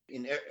 it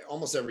in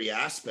almost every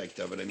aspect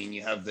of it. I mean,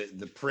 you have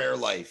the prayer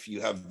life,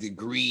 you have the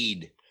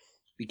greed.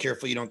 Be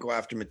careful you don't go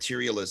after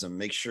materialism.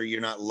 Make sure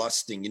you're not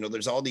lusting.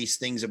 There's all these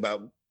things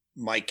about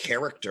my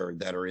character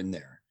that are in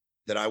there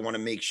that I want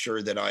to make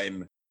sure that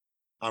I'm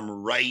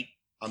right.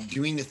 I'm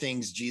doing the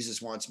things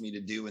Jesus wants me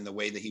to do in the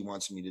way that he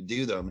wants me to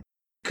do them.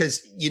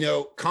 Because,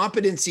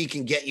 competency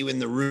can get you in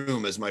the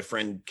room, as my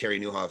friend Carey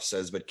Nieuwhof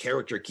says, but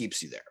character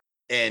keeps you there.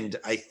 And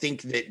I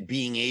think that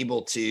being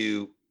able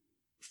to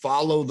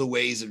follow the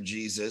ways of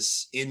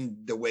Jesus in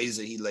the ways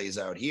that he lays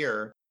out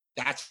here,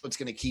 that's what's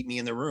going to keep me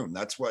in the room.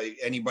 That's why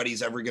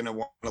anybody's ever going to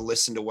want to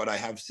listen to what I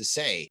have to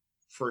say.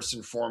 First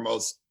and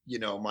foremost,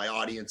 my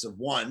audience of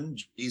one,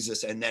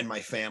 Jesus, and then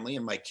my family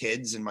and my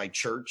kids and my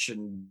church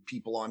and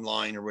people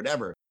online or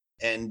whatever.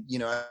 And,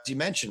 as you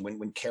mentioned,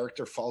 when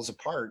character falls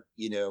apart,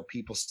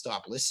 people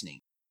stop listening.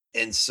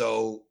 And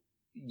so,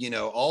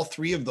 all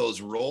three of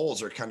those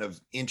roles are kind of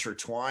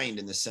intertwined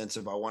in the sense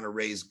of I want to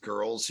raise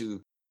girls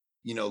who,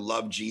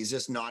 love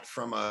Jesus, not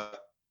from a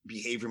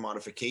behavior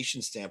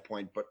modification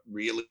standpoint, but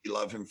really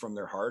love him from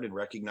their heart and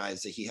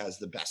recognize that he has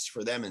the best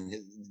for them and,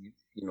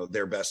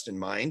 their best in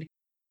mind.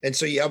 And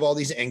so you have all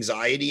these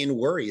anxiety and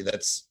worry.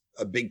 That's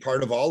a big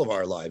part of all of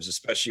our lives,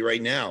 especially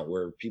right now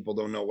where people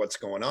don't know what's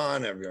going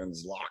on.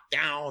 Everyone's locked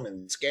down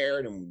and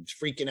scared and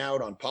freaking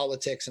out on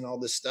politics and all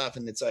this stuff.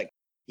 And it's like,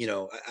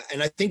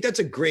 and I think that's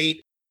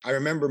I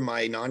remember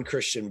my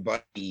non-Christian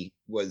buddy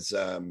was,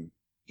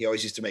 he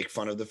always used to make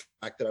fun of the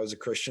fact that I was a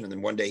Christian. And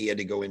then one day he had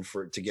to go in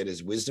to get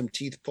his wisdom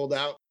teeth pulled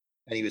out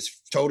and he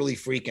was totally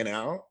freaking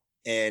out.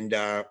 And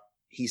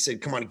he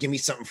said, come on, give me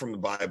something from the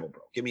Bible,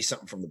 bro. Give me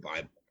something from the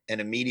Bible. And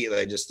immediately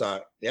I just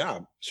thought, yeah,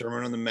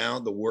 Sermon on the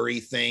Mount, the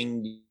worry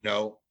thing,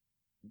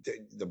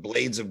 the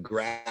blades of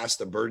grass,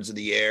 the birds of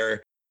the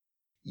air,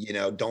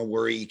 don't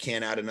worry, you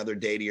can't add another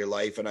day to your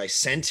life. And I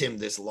sent him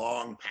this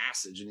long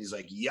passage and he's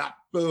like, yep,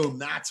 boom,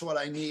 that's what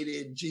I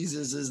needed.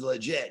 Jesus is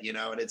legit,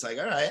 and it's like,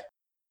 all right.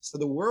 So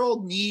the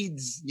world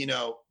needs,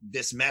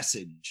 this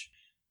message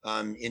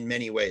in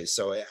many ways.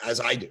 So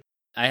as I do.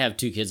 I have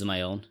 2 kids of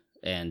my own.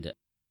 And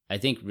I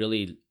think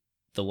really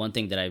the one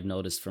thing that I've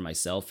noticed for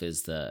myself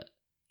is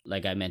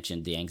like I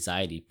mentioned, the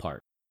anxiety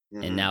part.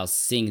 Mm-hmm. And now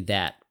seeing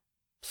that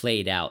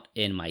played out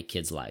in my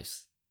kids'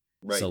 lives.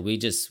 Right. So we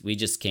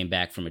just came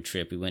back from a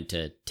trip. We went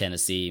to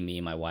Tennessee, me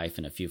and my wife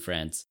and a few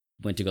friends.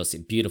 Went to go see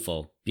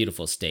beautiful,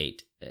 beautiful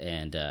state.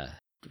 And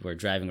we're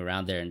driving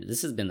around there. And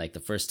this has been like the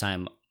first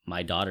time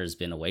my daughter's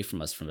been away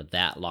from us for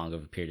that long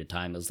of a period of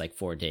time. It was like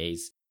 4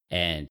 days.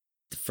 And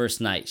the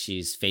first night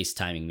she's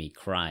FaceTiming me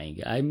crying.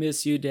 I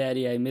miss you,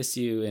 Daddy. I miss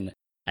you. And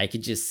I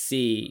could just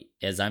see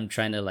as I'm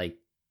trying to like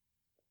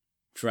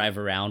drive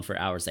around for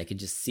hours, I could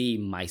just see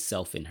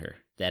myself in her,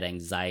 that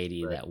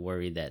anxiety, right, that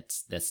worry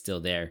that's still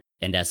there.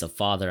 And as a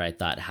father, I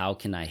thought, how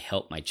can I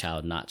help my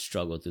child not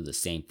struggle through the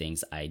same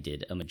things I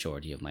did a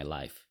majority of my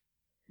life?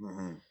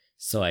 Mm-hmm.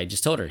 So I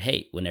just told her,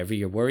 hey, whenever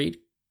you're worried,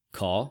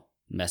 call,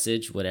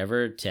 message,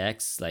 whatever,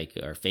 text,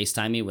 or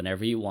FaceTime me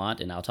whenever you want,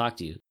 and I'll talk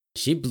to you.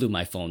 She blew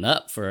my phone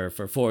up for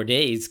 4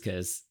 days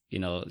because,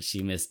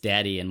 she missed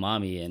Daddy and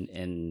Mommy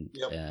and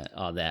yep,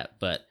 all that.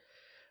 But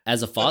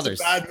as a father,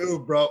 that's a bad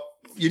move, bro.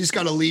 You just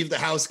got to leave the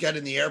house, get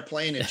in the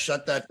airplane, and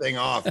shut that thing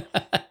off.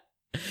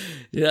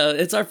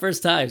 It's our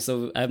first time,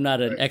 so I'm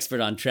not an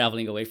expert on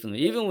traveling away from them.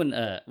 Even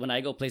when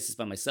I go places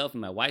by myself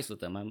and my wife's with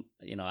them,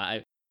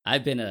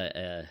 I've been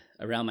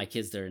around my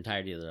kids their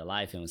entirety of their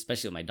life, and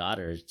especially with my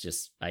daughter, it's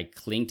just I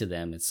cling to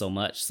them so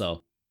much.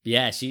 So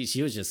yeah,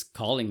 she was just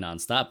calling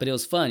nonstop, but it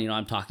was fun.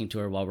 I'm talking to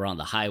her while we're on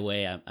the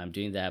highway. I'm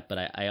doing that,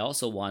 but I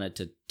also wanted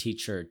to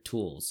teach her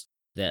tools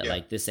that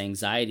like this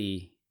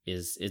anxiety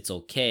it's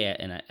okay.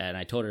 And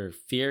I told her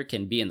fear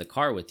can be in the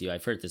car with you.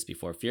 I've heard this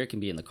before. Fear can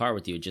be in the car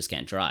with you. It just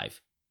can't drive.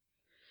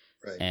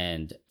 Right.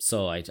 And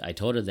so I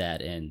told her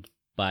that. And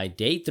by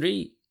day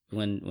 3,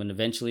 when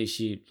eventually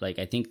she,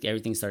 I think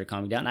everything started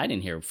calming down, I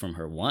didn't hear from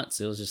her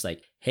once. It was just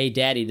like, hey,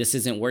 Daddy, this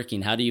isn't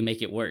working. How do you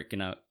make it work?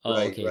 And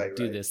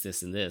do this,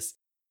 this, and this.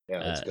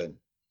 Yeah, that's good.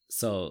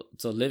 So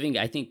living,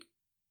 I think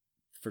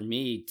for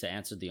me to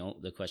answer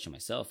the question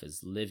myself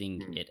is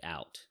living it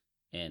out.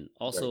 And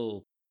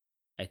also,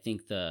 I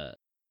think the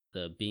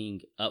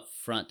being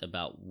upfront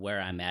about where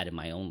I'm at in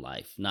my own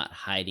life, not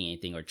hiding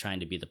anything or trying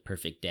to be the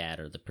perfect dad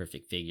or the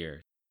perfect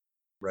figure,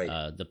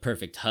 right? The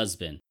perfect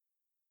husband,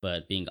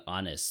 but being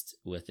honest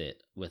with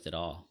it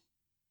all.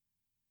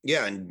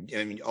 Yeah, and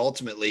I mean,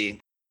 ultimately,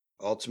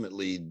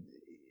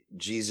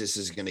 Jesus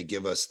is going to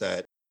give us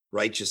that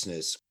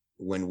righteousness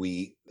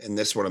and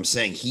that's what I'm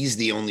saying. He's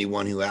the only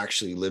one who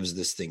actually lives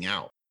this thing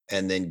out,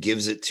 and then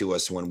gives it to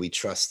us when we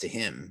trust to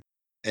Him.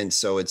 And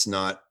so it's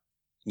not,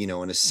 in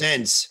a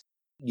sense,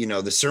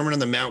 the Sermon on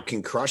the Mount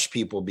can crush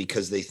people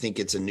because they think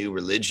it's a new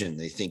religion.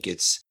 They think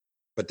it's,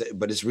 But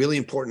it's really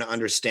important to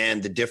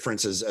understand the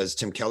differences, as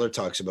Tim Keller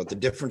talks about, the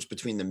difference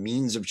between the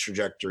means of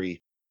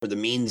trajectory or the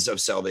means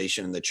of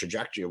salvation and the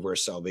trajectory of where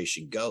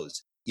salvation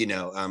goes.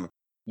 You're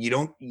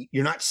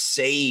not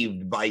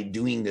saved by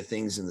doing the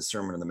things in the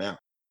Sermon on the Mount.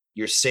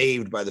 You're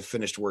saved by the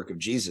finished work of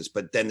Jesus.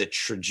 But then the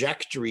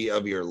trajectory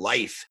of your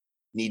life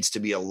needs to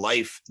be a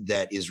life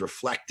that is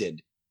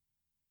reflected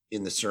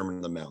in the Sermon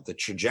on the Mount, the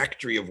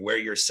trajectory of where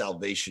your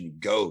salvation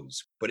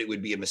goes. But it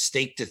would be a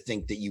mistake to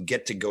think that you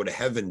get to go to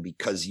heaven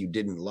because you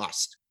didn't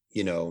lust.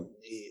 You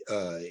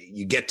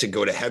get to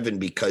go to heaven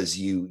because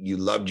you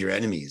loved your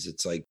enemies.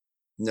 It's like,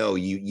 no,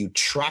 you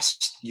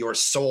trust your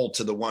soul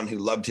to the one who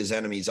loved his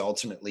enemies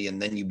ultimately,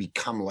 and then you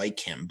become like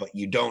him. But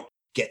you don't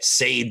get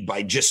saved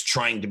by just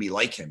trying to be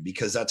like him,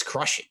 because that's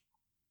crushing.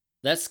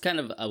 That's kind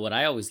of what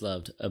I always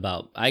loved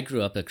about, I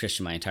grew up a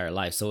Christian my entire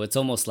life. So it's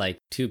almost like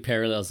two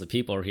parallels of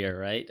people here,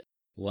 right?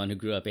 One who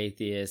grew up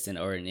atheist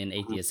or in an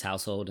atheist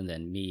household, and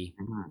then me.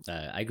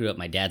 I grew up,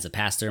 my dad's a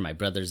pastor, my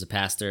brother's a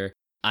pastor.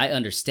 I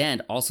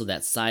understand also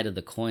that side of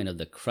the coin of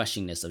the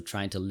crushingness of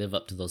trying to live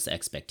up to those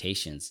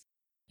expectations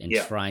and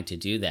trying to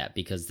do that,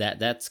 because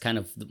that's kind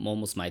of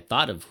almost my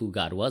thought of who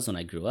God was when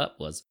I grew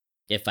up, was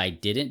if I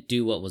didn't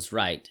do what was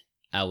right,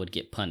 I would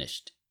get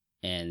punished.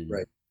 And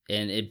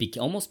it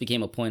almost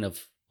became a point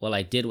of, well,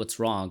 I did what's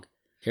wrong,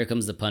 here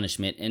comes the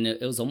punishment. And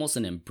it was almost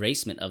an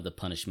embracement of the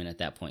punishment at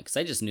that point, because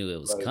I just knew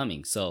it was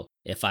coming. So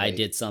if I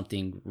did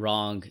something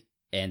wrong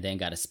and then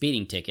got a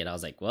speeding ticket, I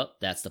was like, well,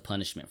 that's the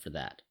punishment for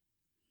that.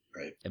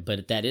 Right.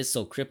 But that is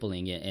so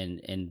crippling.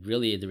 And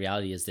really the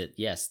reality is that,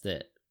 yes,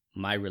 that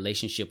my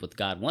relationship with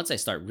God, once I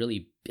start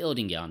really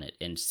building on it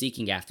and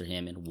seeking after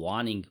him and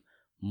wanting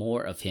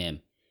more of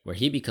him, where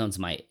he becomes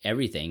my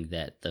everything,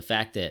 that the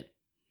fact that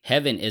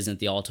heaven isn't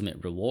the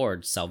ultimate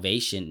reward,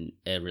 salvation,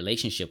 a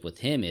relationship with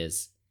him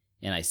is,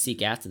 and I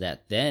seek after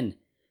that, then,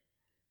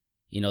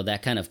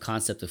 that kind of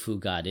concept of who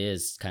God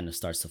is kind of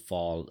starts to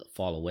fall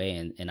away.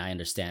 And I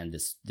understand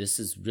this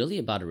is really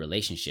about a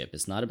relationship.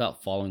 It's not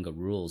about following the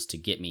rules to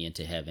get me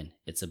into heaven.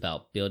 It's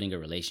about building a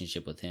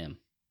relationship with him.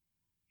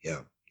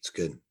 Yeah, it's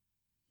good.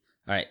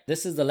 All right,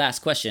 this is the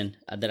last question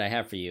that I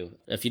have for you.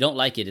 If you don't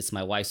like it, it's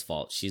my wife's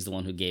fault. She's the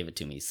one who gave it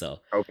to me.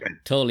 So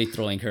totally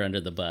throwing her under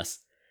the bus.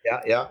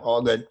 Yeah,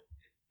 all good.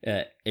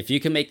 If you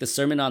can make the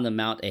Sermon on the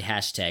Mount a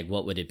hashtag,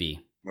 what would it be?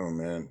 Oh,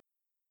 man.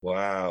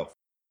 Wow.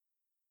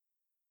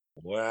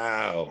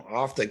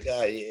 Off the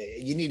guy.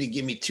 You need to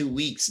give me 2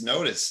 weeks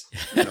notice.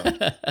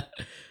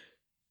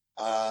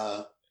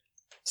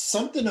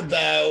 Something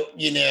about,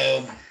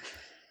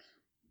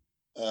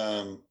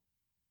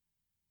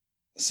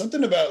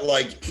 something about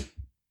like,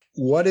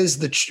 what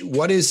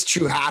is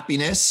true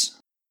happiness,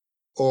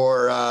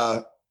 or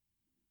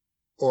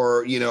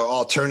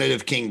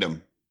alternative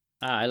kingdom.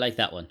 I like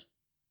that one.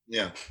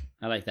 Yeah.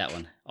 I like that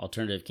one.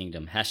 Alternative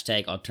kingdom.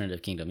 Hashtag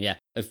alternative kingdom. Yeah.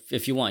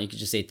 If you want, you could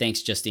just say,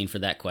 thanks, Justine, for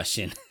that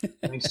question.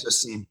 Thanks,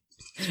 Justine.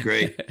 It's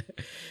great.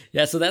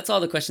 Yeah. So that's all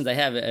the questions I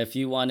have. If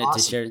you wanted to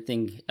share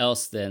anything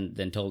else, then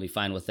totally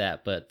fine with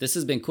that. But this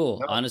has been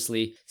cool.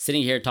 Honestly,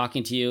 sitting here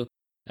talking to you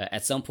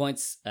at some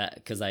points,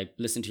 because I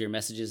listen to your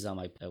messages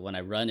on when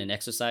I run and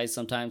exercise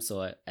sometimes.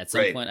 So at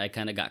some point I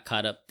kind of got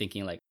caught up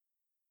thinking like,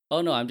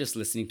 oh no, I'm just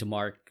listening to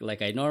Mark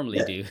like I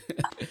normally do.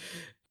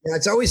 Yeah,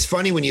 it's always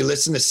funny when you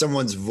listen to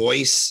someone's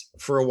voice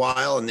for a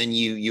while and then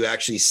you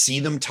actually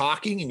see them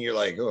talking and you're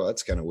like, oh,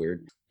 that's kind of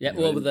weird. Yeah,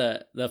 well,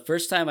 the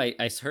first time I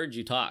heard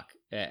you talk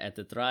at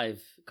the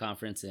Thrive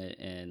conference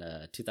in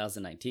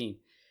 2019,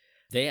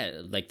 they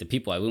had, like, the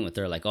people I went with,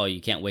 they're like, oh, you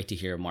can't wait to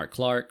hear Mark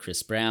Clark,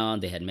 Chris Brown.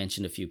 They had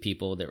mentioned a few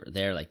people that were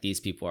there. Like, these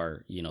people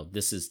are,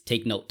 this is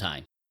take note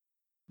time.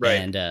 Right.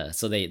 And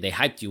so they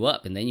hyped you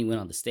up, and then you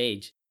went on the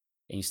stage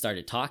and you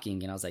started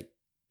talking, and I was like,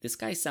 this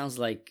guy sounds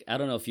like, I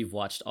don't know if you've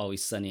watched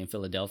Always Sunny in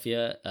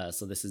Philadelphia.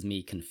 So this is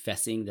me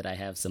confessing that I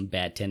have some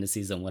bad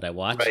tendencies on what I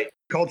watch. Right.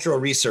 Cultural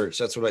research.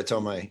 That's what I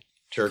tell my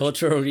church.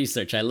 Cultural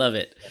research. I love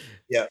it.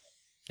 Yeah.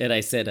 And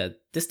I said,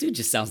 this dude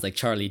just sounds like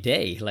Charlie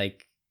Day.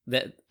 Like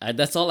that.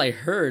 That's all I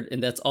heard.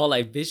 And that's all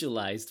I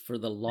visualized for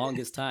the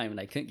longest time. And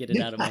I couldn't get it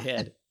out of my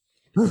head.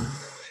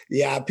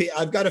 Yeah.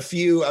 I've got a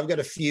few,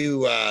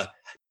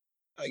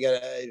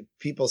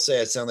 people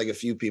say I sound like a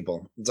few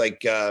people. It's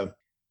like,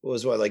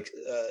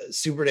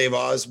 Super Dave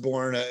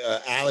Osborne,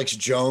 Alex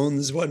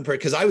Jones,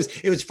 because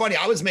it was funny.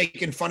 I was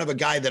making fun of a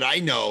guy that I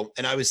know,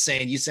 and I was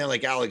saying, you sound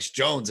like Alex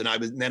Jones. And I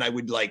would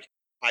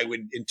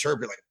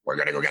interpret like, we're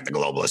going to go get the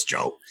globalist,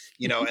 Joe,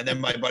 and then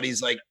my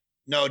buddy's like,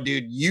 no,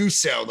 dude, you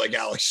sound like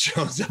Alex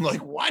Jones. I'm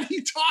like, what are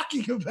you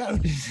talking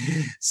about?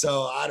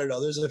 So I don't know.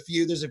 There's a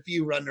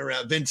few running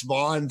around. Vince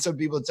Vaughn. Some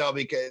people tell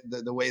me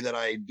the way that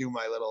I do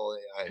my little,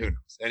 who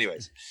knows?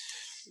 Anyways.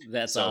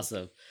 That's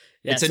awesome.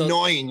 Yeah, it's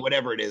annoying,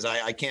 whatever it is.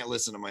 I can't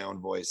listen to my own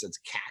voice. It's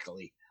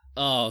cackly.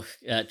 Oh,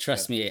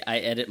 trust me. I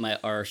edit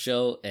our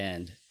show,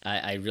 and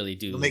I really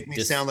do. It'll make me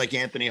sound like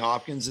Anthony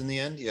Hopkins in the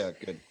end. Yeah,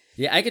 good.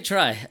 Yeah, I could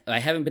try. I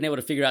haven't been able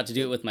to figure out to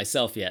do it with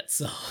myself yet.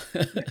 So,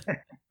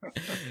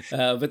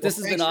 but this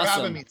has been awesome.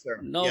 For having me, sir.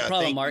 No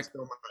problem, Mark.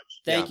 So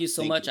thank you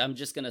so much. I'm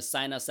just gonna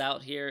sign us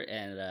out here,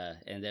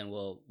 and then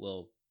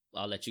we'll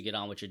I'll let you get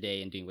on with your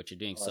day and doing what you're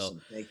doing. Awesome.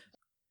 So Thank you.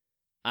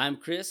 I'm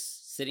Chris,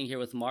 sitting here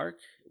with Mark.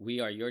 We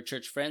are your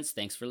church friends.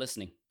 Thanks for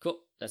listening. Cool.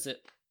 That's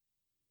it.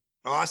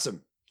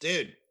 Awesome.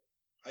 Dude,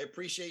 I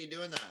appreciate you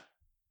doing that.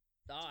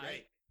 All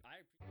Great.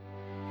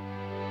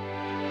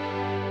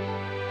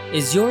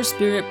 Is your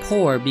spirit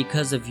poor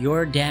because of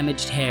your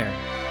damaged hair?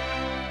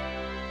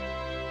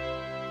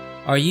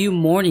 Are you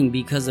mourning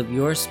because of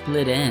your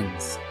split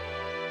ends?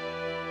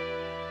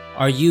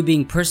 Are you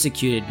being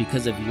persecuted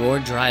because of your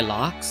dry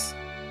locks?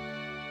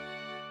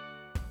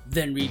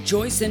 Then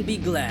rejoice and be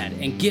glad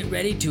and get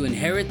ready to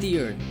inherit the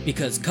earth,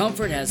 because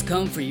comfort has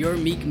come for your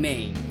meek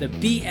mane. The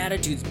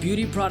Beatitudes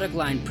beauty product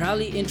line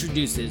proudly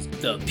introduces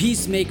the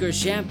Peacemaker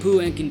shampoo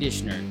and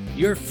conditioner.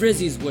 Your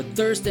frizzies with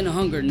thirst and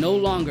hunger no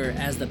longer,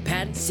 as the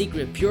patent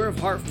secret pure of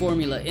heart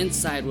formula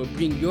inside will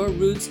bring your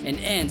roots and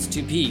ends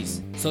to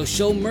peace. So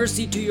show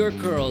mercy to your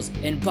curls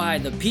and buy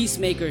the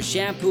Peacemaker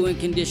shampoo and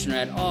conditioner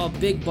at all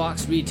big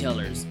box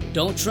retailers.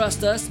 Don't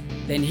trust us?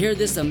 Then hear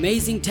this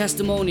amazing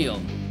testimonial.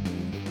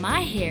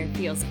 My hair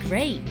feels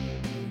great.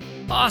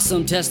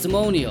 Awesome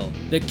testimonial.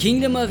 The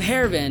kingdom of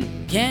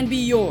heaven can be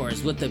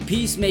yours with the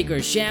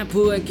Peacemaker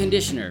shampoo and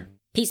conditioner.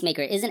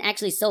 Peacemaker isn't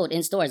actually sold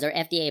in stores or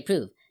FDA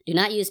approved. Do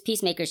not use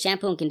Peacemaker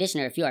shampoo and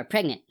conditioner if you are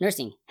pregnant,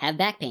 nursing, have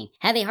back pain,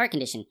 have a heart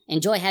condition,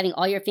 enjoy having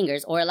all your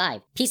fingers, or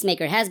alive.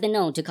 Peacemaker has been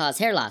known to cause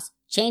hair loss,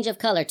 change of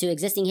color to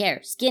existing hair,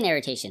 skin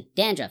irritation,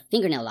 dandruff,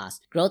 fingernail loss,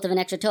 growth of an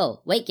extra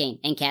toe, weight gain,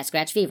 and cat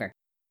scratch fever.